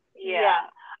before. Yeah.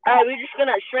 All right,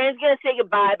 Shireen's gonna say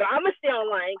goodbye, but I'm gonna stay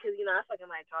online because I fucking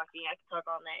like talking. I can talk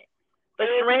all night. But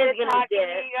Shireen's gonna be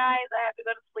there. You guys, I have to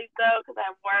go to sleep though because I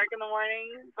have work in the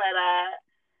morning. But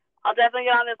I'll definitely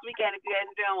get on this weekend if you guys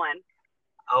are doing one.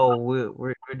 Oh,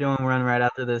 we're doing one right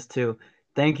after this too.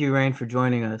 Thank you, Rain, for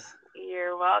joining us.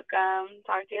 You're welcome.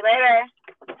 Talk to you later.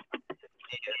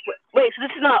 Wait, so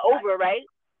this is not over, right?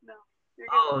 No.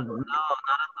 Oh no, not at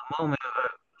the moment. I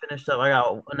finished up. I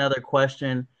got another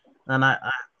question, and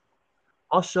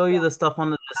I'll show you the stuff on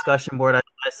the discussion board. I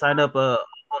signed up a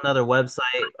whole another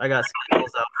website. I got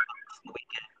schedules out for the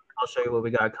weekend. I'll show you what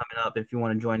we got coming up if you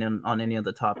want to join in on any of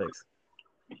the topics.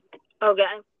 Okay.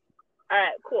 All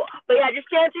right, cool. But yeah, just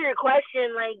to answer your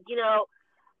question, like,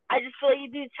 I just feel like you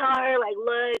do tell her, like,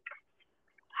 look,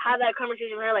 have that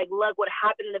conversation with her, like, look, what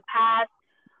happened in the past.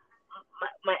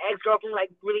 My ex-girlfriend,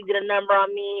 like, really did a number on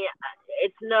me.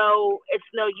 It's no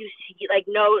use to you, like,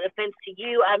 no offense to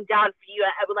you. I'm down for you.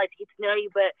 I would like to get to know you,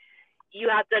 but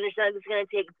you have to understand it's going to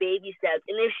take baby steps.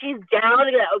 And if she's down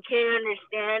to be like, okay, I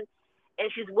understand, and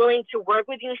she's willing to work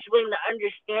with you, she's willing to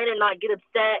understand and not get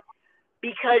upset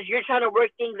because you're trying to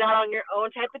work things out on your own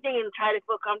type of thing and try to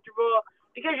feel comfortable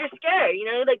because you're scared,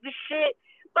 like, this shit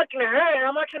fucking hurt, and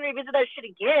I'm not trying to revisit that shit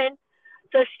again.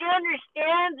 So she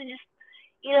understands, and just,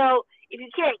 if you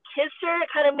can't kiss her,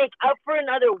 kind of make up for it in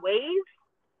other ways.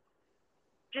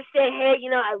 Just say, hey,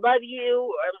 I love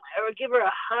you, or give her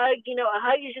a hug. A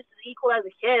hug is just as equal as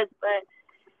a kiss, but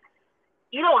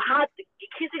you don't have to.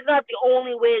 Kissing's not the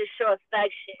only way to show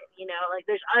affection. Like,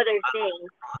 there's other things.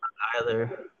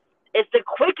 Either. It's the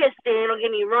quickest thing, don't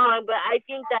get me wrong, but I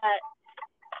think that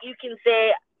you can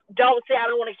say, don't say I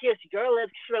don't want to kiss your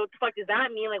lips. What the fuck does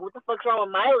that mean? Like, what the fuck's wrong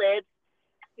with my lips?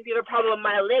 If you have a problem with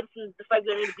my lips, and the fuck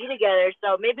do we need to be together?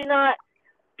 So maybe not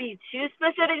be too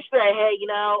specific, just be like, hey,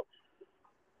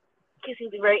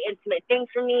 kissing's a very intimate thing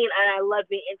for me, and I love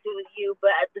being intimate with you,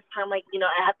 but at this time, like,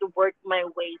 I have to work my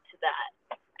way to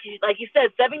that. Like you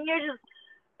said, 7 years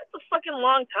that's a fucking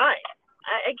long time.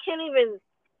 I can't even.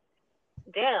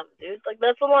 Damn, dude, like,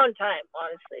 that's a long time,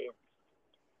 honestly.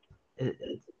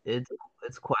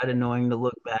 It's quite annoying to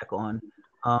look back on.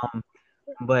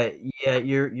 But yeah,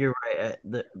 you're right.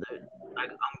 I'm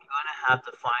gonna have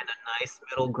to find a nice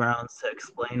middle ground to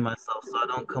explain myself, so I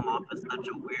don't come off as such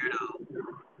a weirdo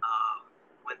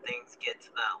when things get to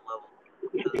that level.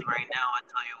 Because right now, I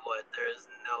tell you what, there's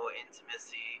no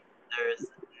intimacy,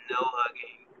 there's no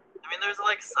hugging. I mean, there's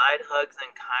like side hugs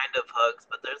and kind of hugs,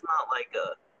 but there's not like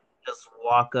a just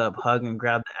walk up, hug, and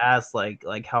grab the ass like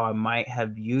how I might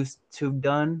have used to have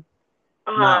done.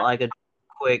 Not like a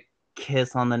quick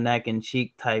kiss on the neck and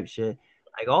cheek type shit.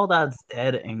 Like, all that's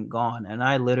dead and gone. And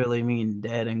I literally mean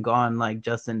dead and gone, like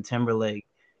Justin Timberlake.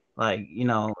 Like,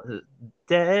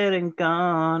 dead and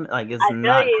gone. Like, it's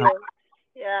not.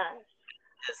 Yeah.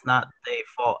 It's not their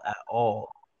fault at all.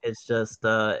 It's just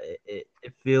it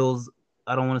feels,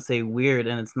 I don't want to say weird,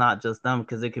 and it's not just them,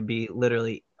 because it could be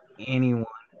literally anyone.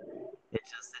 It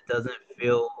doesn't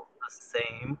feel the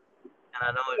same, and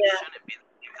I know it shouldn't be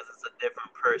because it's a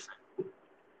different person.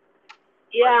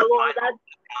 Yeah, well, that's.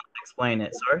 Explain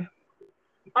it. Sorry.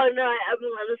 Oh no, I'm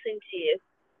listening to you.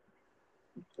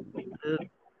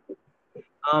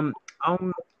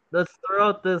 Let's throw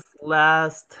out this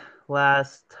last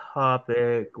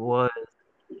topic was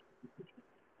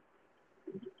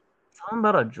something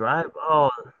about a drive. Oh,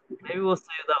 maybe we'll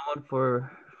save that one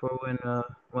for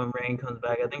when Rain comes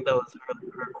back. I think that was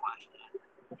her question.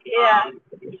 Yeah.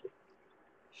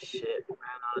 Shit,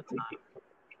 ran out of time.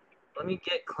 Let me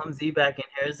get Clumsy back in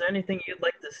here. Is there anything you'd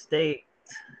like to say?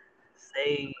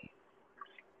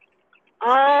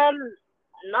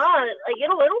 Not like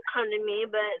it'll come to me,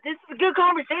 but this is a good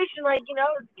conversation. Like,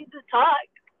 it's good to talk.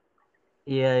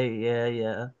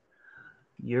 Yeah.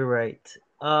 You're right.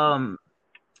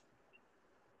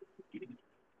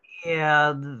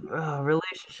 Yeah,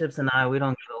 relationships and we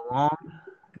don't get along.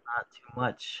 Not too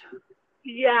much.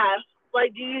 Yeah.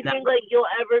 Like, do you think, like, you'll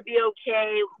ever be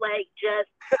okay, like,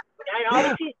 just, and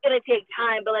obviously it's going to take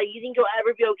time, but, like, you think you'll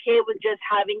ever be okay with just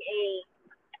having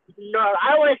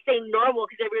I don't want to say normal,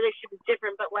 because every relationship is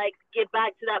different, but, like, get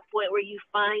back to that point where you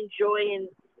find joy in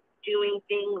doing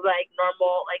things, like,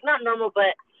 normal, like, not normal,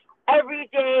 but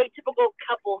everyday, typical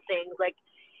couple things. Like,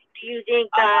 do you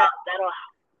think that'll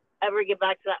ever get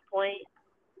back to that point?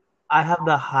 I have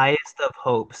the highest of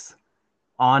hopes.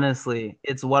 Honestly,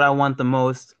 it's what I want the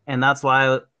most, and that's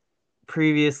why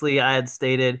previously I had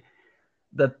stated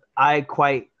that I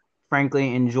quite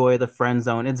frankly enjoy the friend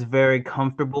zone. It's a very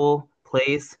comfortable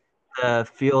place to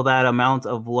feel that amount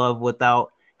of love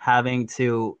without having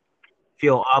to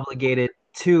feel obligated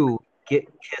to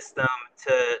kiss them,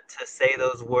 to say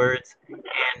those words,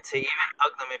 and to even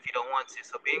hug them if you don't want to.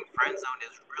 So being friend zoned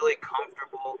is really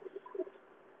comfortable.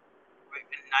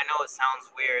 I know it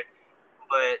sounds weird,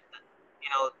 but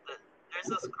there's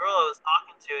this girl I was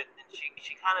talking to, and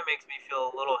she kind of makes me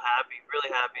feel a little happy, really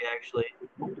happy actually.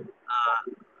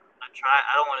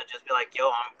 I don't want to just be like, yo,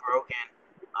 I'm broken.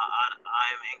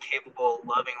 I'm incapable of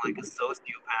loving like a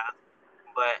sociopath.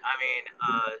 But I mean,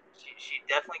 she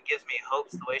definitely gives me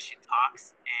hopes the way she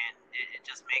talks, and it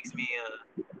just makes me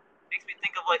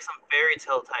think of like some fairy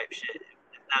tale type shit,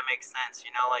 if that makes sense.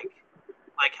 Like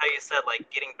like how you said, like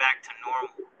getting back to normal.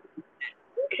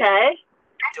 Okay.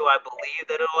 Do I believe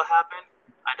that it'll happen?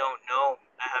 I don't know.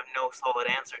 I have no solid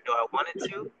answer. Do I want it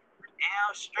to?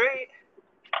 Damn straight.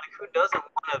 Like, who doesn't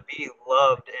want to be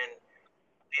loved and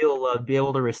feel loved, be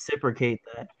able to reciprocate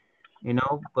that, you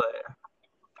know? But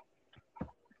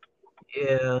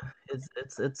yeah,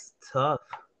 it's tough.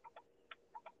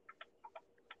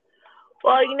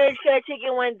 Well, you know, you just gotta take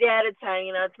it one day at a time.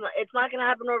 You know, it's not gonna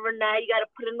happen overnight. You gotta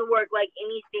put in the work like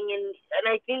anything, and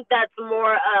I think that's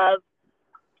more of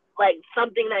like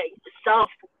something that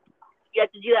you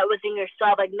have to do that within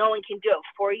yourself. Like no one can do it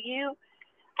for you.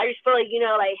 I just feel like, you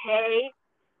know, like, hey,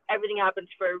 everything happens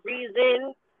for a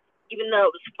reason. Even though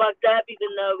it was fucked up,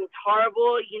 even though it was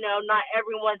horrible, you know, not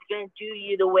everyone's gonna do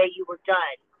you the way you were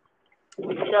done.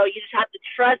 So you just have to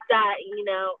trust that, you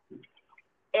know.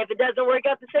 If it doesn't work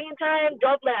out the second time,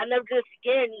 don't let it. I'll never do this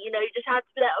again. You know, you just have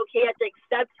to be like, okay, you have to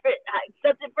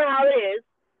accept it for how it is.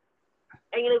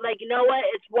 And you're like, you know what?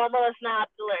 It's one more lesson I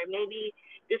have to learn. Maybe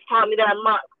this taught me that I'm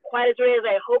not quite as ready as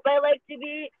I hope I like to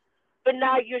be, but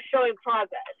now you're showing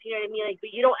progress. You know what I mean? Like,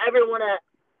 but you don't ever want to,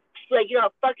 like, you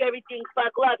know, fuck everything,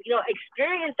 fuck love. You know,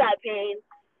 experience that pain.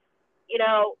 You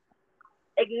know,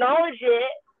 acknowledge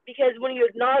it, because when you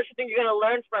acknowledge something, you're gonna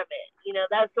learn from it. You know,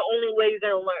 that's the only way you're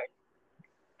gonna learn.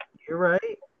 You're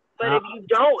right. But if you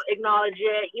don't acknowledge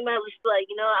it, you might just be like,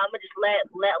 you know, I'm gonna just let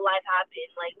life happen.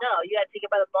 Like, no, you gotta take it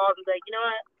by the balls and be like, you know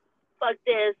what, fuck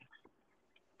this.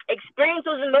 Experience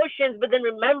those emotions, but then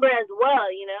remember as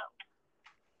well, you know.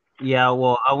 Yeah,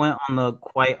 well, I went on the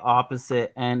quite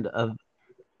opposite end of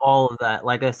all of that.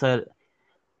 Like I said,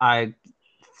 I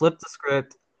flipped the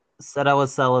script, said I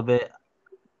was celibate.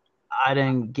 I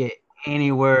didn't get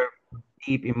anywhere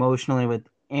deep emotionally with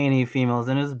any females,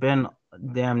 and it's been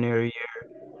damn near a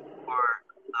year, or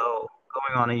so,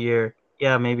 going on a year.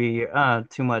 Yeah, maybe a year.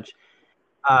 Too much.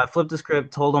 Flipped the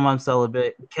script, told them I'm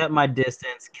celibate, kept my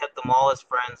distance, kept them all as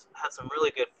friends, had some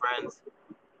really good friends,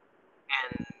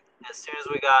 and as soon as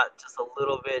we got just a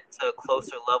little bit to a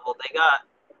closer level,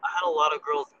 I had a lot of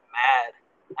girls mad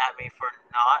at me for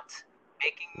not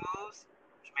making moves,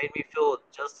 which made me feel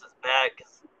just as bad,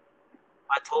 because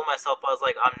I told myself, I was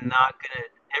like, I'm not gonna,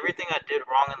 everything I did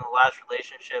wrong in the last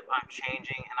relationship, I'm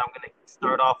changing, and I'm gonna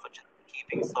start off with just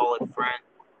keeping solid friends.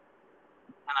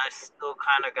 And I still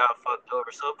kind of got fucked over.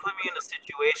 So it put me in a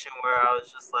situation where I was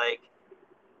just like,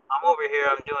 I'm over here,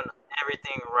 I'm doing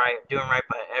everything right, doing right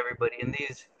by everybody, and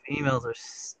these females are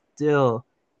still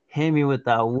hitting me with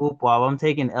that whoop wop. I'm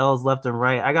taking L's left and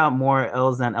right. I got more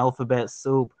L's than alphabet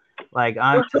soup. Like,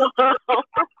 I'm just,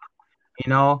 you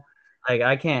know, like,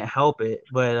 I can't help it.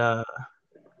 But I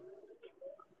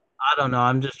don't know.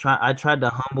 I'm just trying. I tried to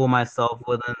humble myself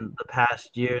within the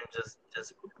past year, and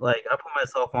just like, I put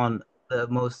myself on the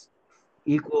most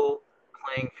equal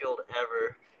playing field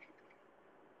ever,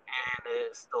 and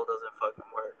it still doesn't fucking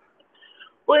work.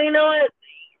 Well, you know what?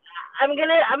 I'm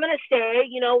gonna say,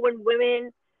 you know, when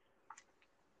women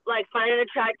like find an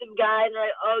attractive guy and they're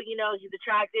like, oh, you know, he's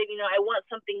attractive, you know, I want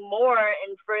something more,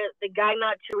 and for the guy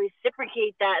not to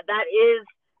reciprocate that, that is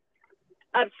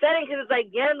upsetting, because it's like,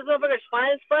 yeah, this motherfucker's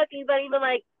fine as fuck, and he's not even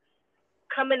like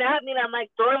coming at me, and I'm like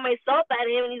throwing myself at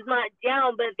him, and he's not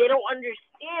down. But they don't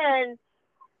understand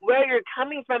where you're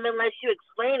coming from unless you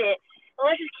explain it. And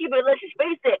let's just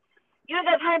face it, you don't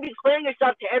got time to be explaining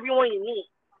yourself to everyone you meet.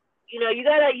 You know, you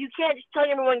can't just tell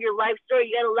everyone your life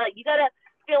story. You gotta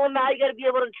feel them out. You gotta be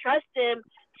able to trust them,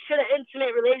 share an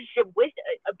intimate relationship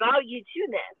about you to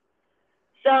them.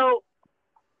 So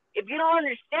if you don't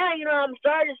understand, you know, I'm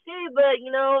sorry to say, but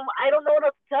you know, I don't know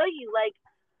what else to tell you. Like,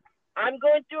 I'm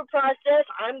going through a process.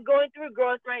 I'm going through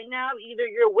growth right now. Either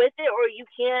you're with it or you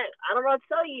can't. I don't know what to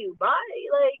tell you. Bye.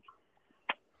 Like,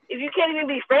 if you can't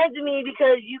even be friends with me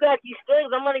because you got these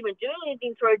feelings, I'm not even doing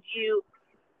anything towards you.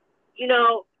 You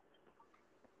know,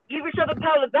 give yourself a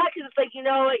pat on the back, because it's like, you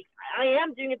know, I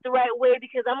am doing it the right way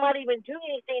because I'm not even doing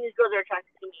anything these girls are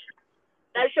attracted to me.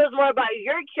 That shows more about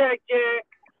your character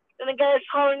than the guy that's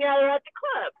calling out at the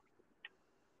club.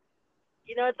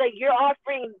 You know, it's like you're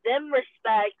offering them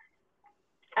respect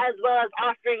as well as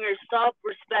offering yourself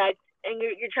respect, and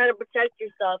you're trying to protect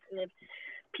yourself. And if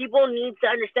people need to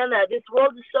understand that. This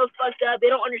world is so fucked up,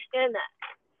 they don't understand that.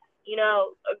 You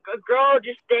know, a girl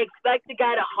they expect the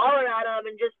guy to holler at them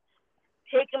and just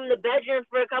take him in the bedroom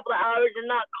for a couple of hours and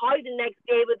not call you the next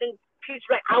day, but then treat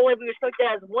you like, I want to be respected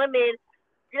as a woman.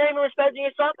 You're not even respecting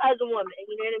yourself as a woman.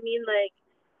 You know what I mean? Like,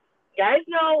 guys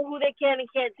know who they can and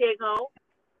can't take home.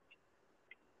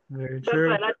 Very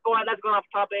true. But that's going off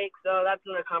topic, so that's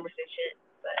another conversation.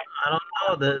 But I don't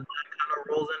know. That kind of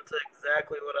rolls into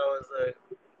exactly what I was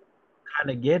kind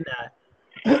of getting at.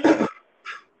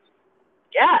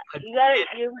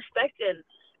 you're respected.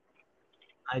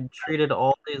 I treated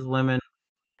all these women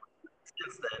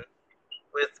since then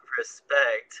with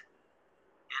respect,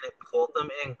 and it pulled them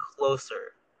in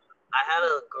closer. I had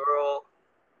a girl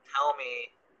tell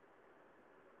me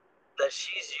that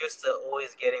she's used to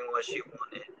always getting what she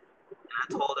wanted. And I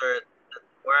told her that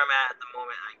where I'm at the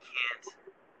moment, I can't,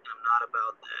 and I'm not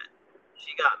about that.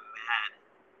 She got mad.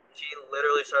 She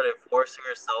literally started forcing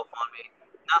herself on me.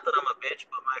 Not that I'm a bitch,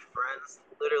 but my friends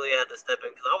literally had to step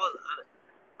in because on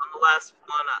the last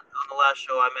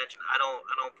show I mentioned I don't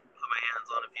put my hands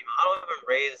on a female. I don't even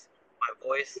raise my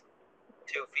voice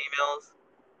to females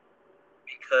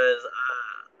because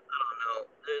I don't know.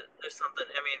 There's something.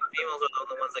 I mean, females are the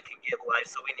only ones that can give life,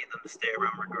 so we need them to stay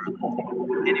around regardless.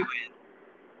 Anyway,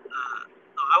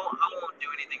 so I won't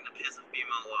do anything to piss a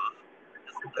female off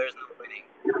because there's no winning.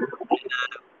 And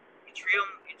you treat them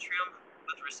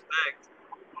with respect,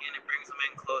 and it brings them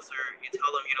in closer. You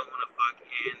tell them you don't want to fuck,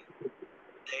 and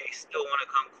they still want to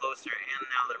come closer, and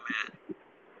now they're mad.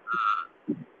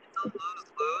 It's a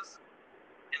lose-lose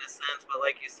in a sense, but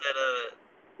like you said, I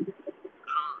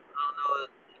don't know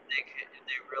if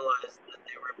they realized that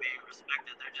they were being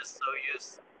respected. They're just so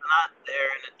used, not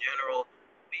there in general.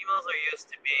 Females are used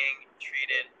to being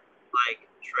treated like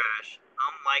trash.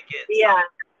 Some like it. Yeah.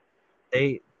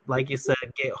 They, like you said,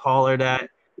 get hollered at.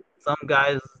 Some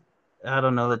guys, I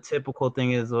don't know, the typical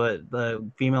thing is what the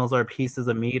females are pieces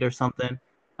of meat or something.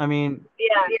 I mean,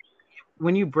 yeah.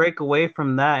 When you break away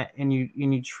from that and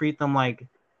you treat them like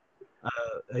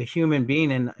a human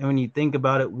being, and when you think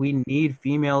about it, we need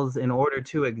females in order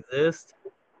to exist.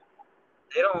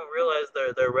 They don't realize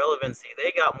their relevancy.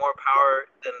 They got more power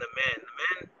than the men.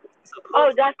 The men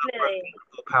supposedly got more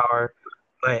physical power,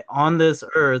 but on this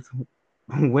earth,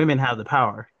 women have the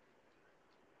power.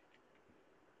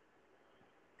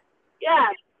 Yeah,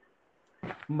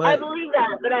 but I believe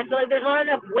that, but I feel like there's not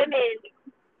enough women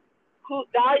who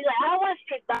value. Like, I don't want to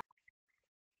stick that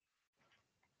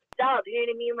out. You know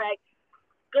what I mean? Like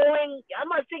going. I'm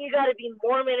not saying you got to be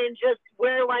Mormon and just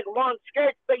wear like long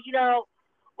skirts, but you know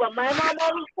what my mom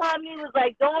always taught me was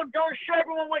like, don't show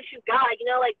everyone what you got. You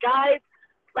know, like guys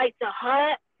like to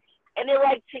hunt and they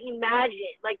like to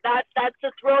imagine. Like that's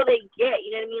the thrill they get.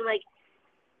 You know what I mean? Like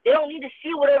they don't need to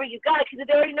see whatever you got because if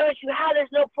they already know what you have,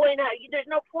 there's no point in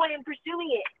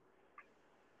pursuing it.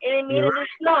 You know what I mean? And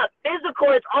it's not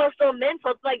physical; it's also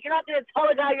mental. It's like you're not gonna tell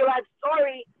a guy your life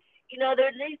story. You know,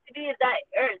 there needs to be that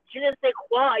je ne sais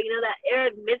quoi, you know, that air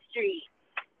of mystery.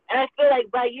 And I feel like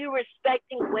by you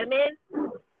respecting women,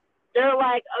 they're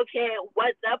like, okay,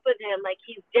 what's up with him? Like,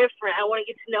 he's different. I want to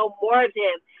get to know more of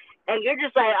him. And you're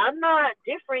just like, I'm not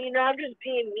different, you know, I'm just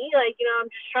being me. Like, you know,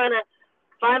 I'm just trying to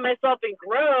find myself and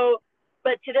grow.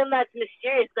 But to them, that's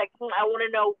mysterious. Like, I want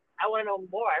to know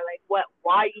more. Like, why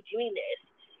are you doing this?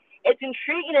 It's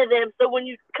intriguing to them. So when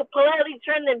you politely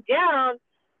turn them down,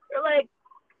 they're like,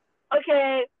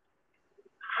 okay,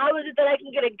 how is it that I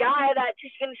can get a guy that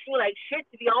just gonna seem like shit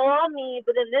to be all on me,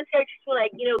 but then this guy just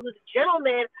like, you know, who's a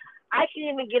gentleman, I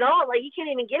can't even get on, like he can't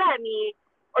even get at me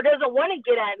or doesn't want to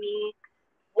get at me.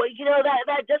 Well, you know, that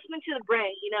adjustment to the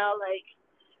brain, you know, like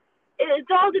it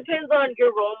all depends on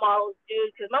your role models,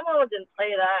 dude. Because my mom didn't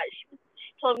play that.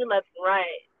 She told me left and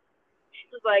right.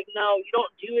 She was like, no, you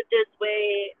don't do it this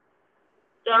way.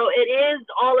 So it is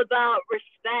all about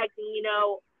respect, and you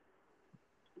know.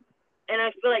 And I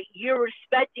feel like you're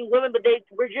respecting women, but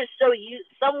we're just so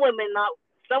used. Some women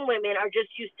are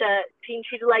just used to being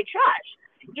treated like trash.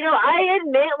 You know, I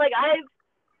admit, like I've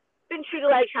been treated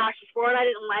like trash before, and I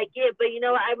didn't like it. But you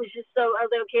know, I was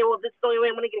like, okay, well, this is the only way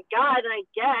I'm gonna get a guy, then I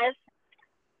guess.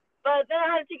 But then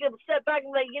I had to take a step back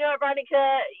and be like, you know,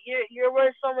 Veronica, you're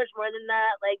worth so much more than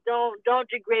that. Like, don't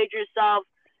degrade yourself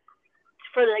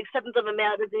for the acceptance of a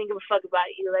man that doesn't give a fuck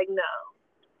about you. Like, no,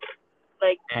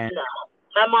 no.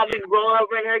 My mom is rolling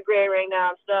over in her grave right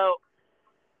now, so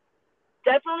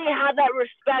definitely have that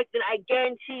respect, and I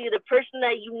guarantee you the person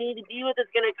that you need to be with is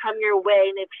going to come your way,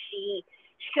 and if she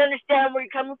can understand where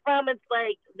you're coming from, it's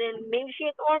like, then maybe she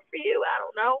ain't the one for you. I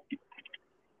don't know. You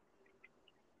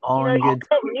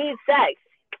don't need sex,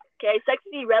 okay? Sex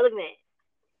is irrelevant.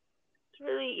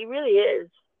 It really is.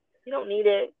 You don't need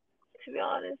it, to be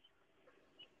honest.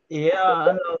 Yeah,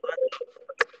 I know.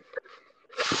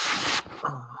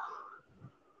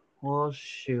 Well,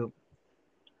 shoot.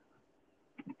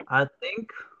 I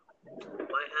think I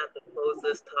might have to close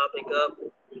this topic up,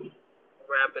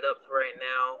 wrap it up for right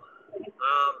now.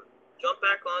 Jump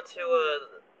back onto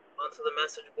the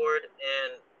message board,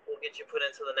 and we'll get you put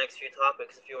into the next few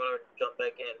topics if you want to jump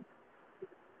back in.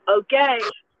 Okay.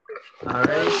 All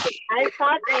right. Nice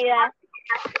talking to you.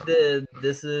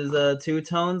 This is Two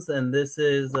Tones, and this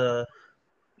is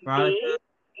Veronica.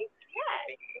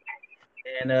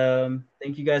 And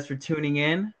thank you guys for tuning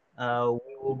in. We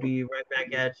will be right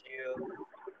back at you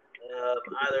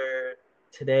either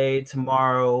today,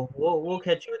 tomorrow. We'll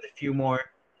catch you with a few more.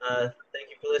 Thank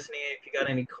you for listening. If you got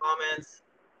any comments,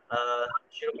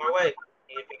 shoot them our way.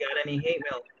 If you got any hate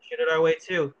mail, shoot it our way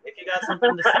too. If you got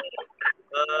something to say,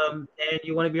 and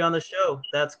you want to be on the show,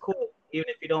 that's cool. Even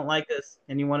if you don't like us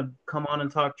and you want to come on and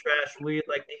talk trash, we'd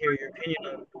like to hear your opinion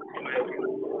on it.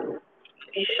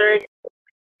 Be sure. And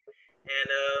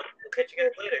we'll catch you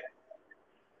guys later.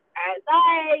 All right,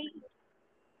 bye.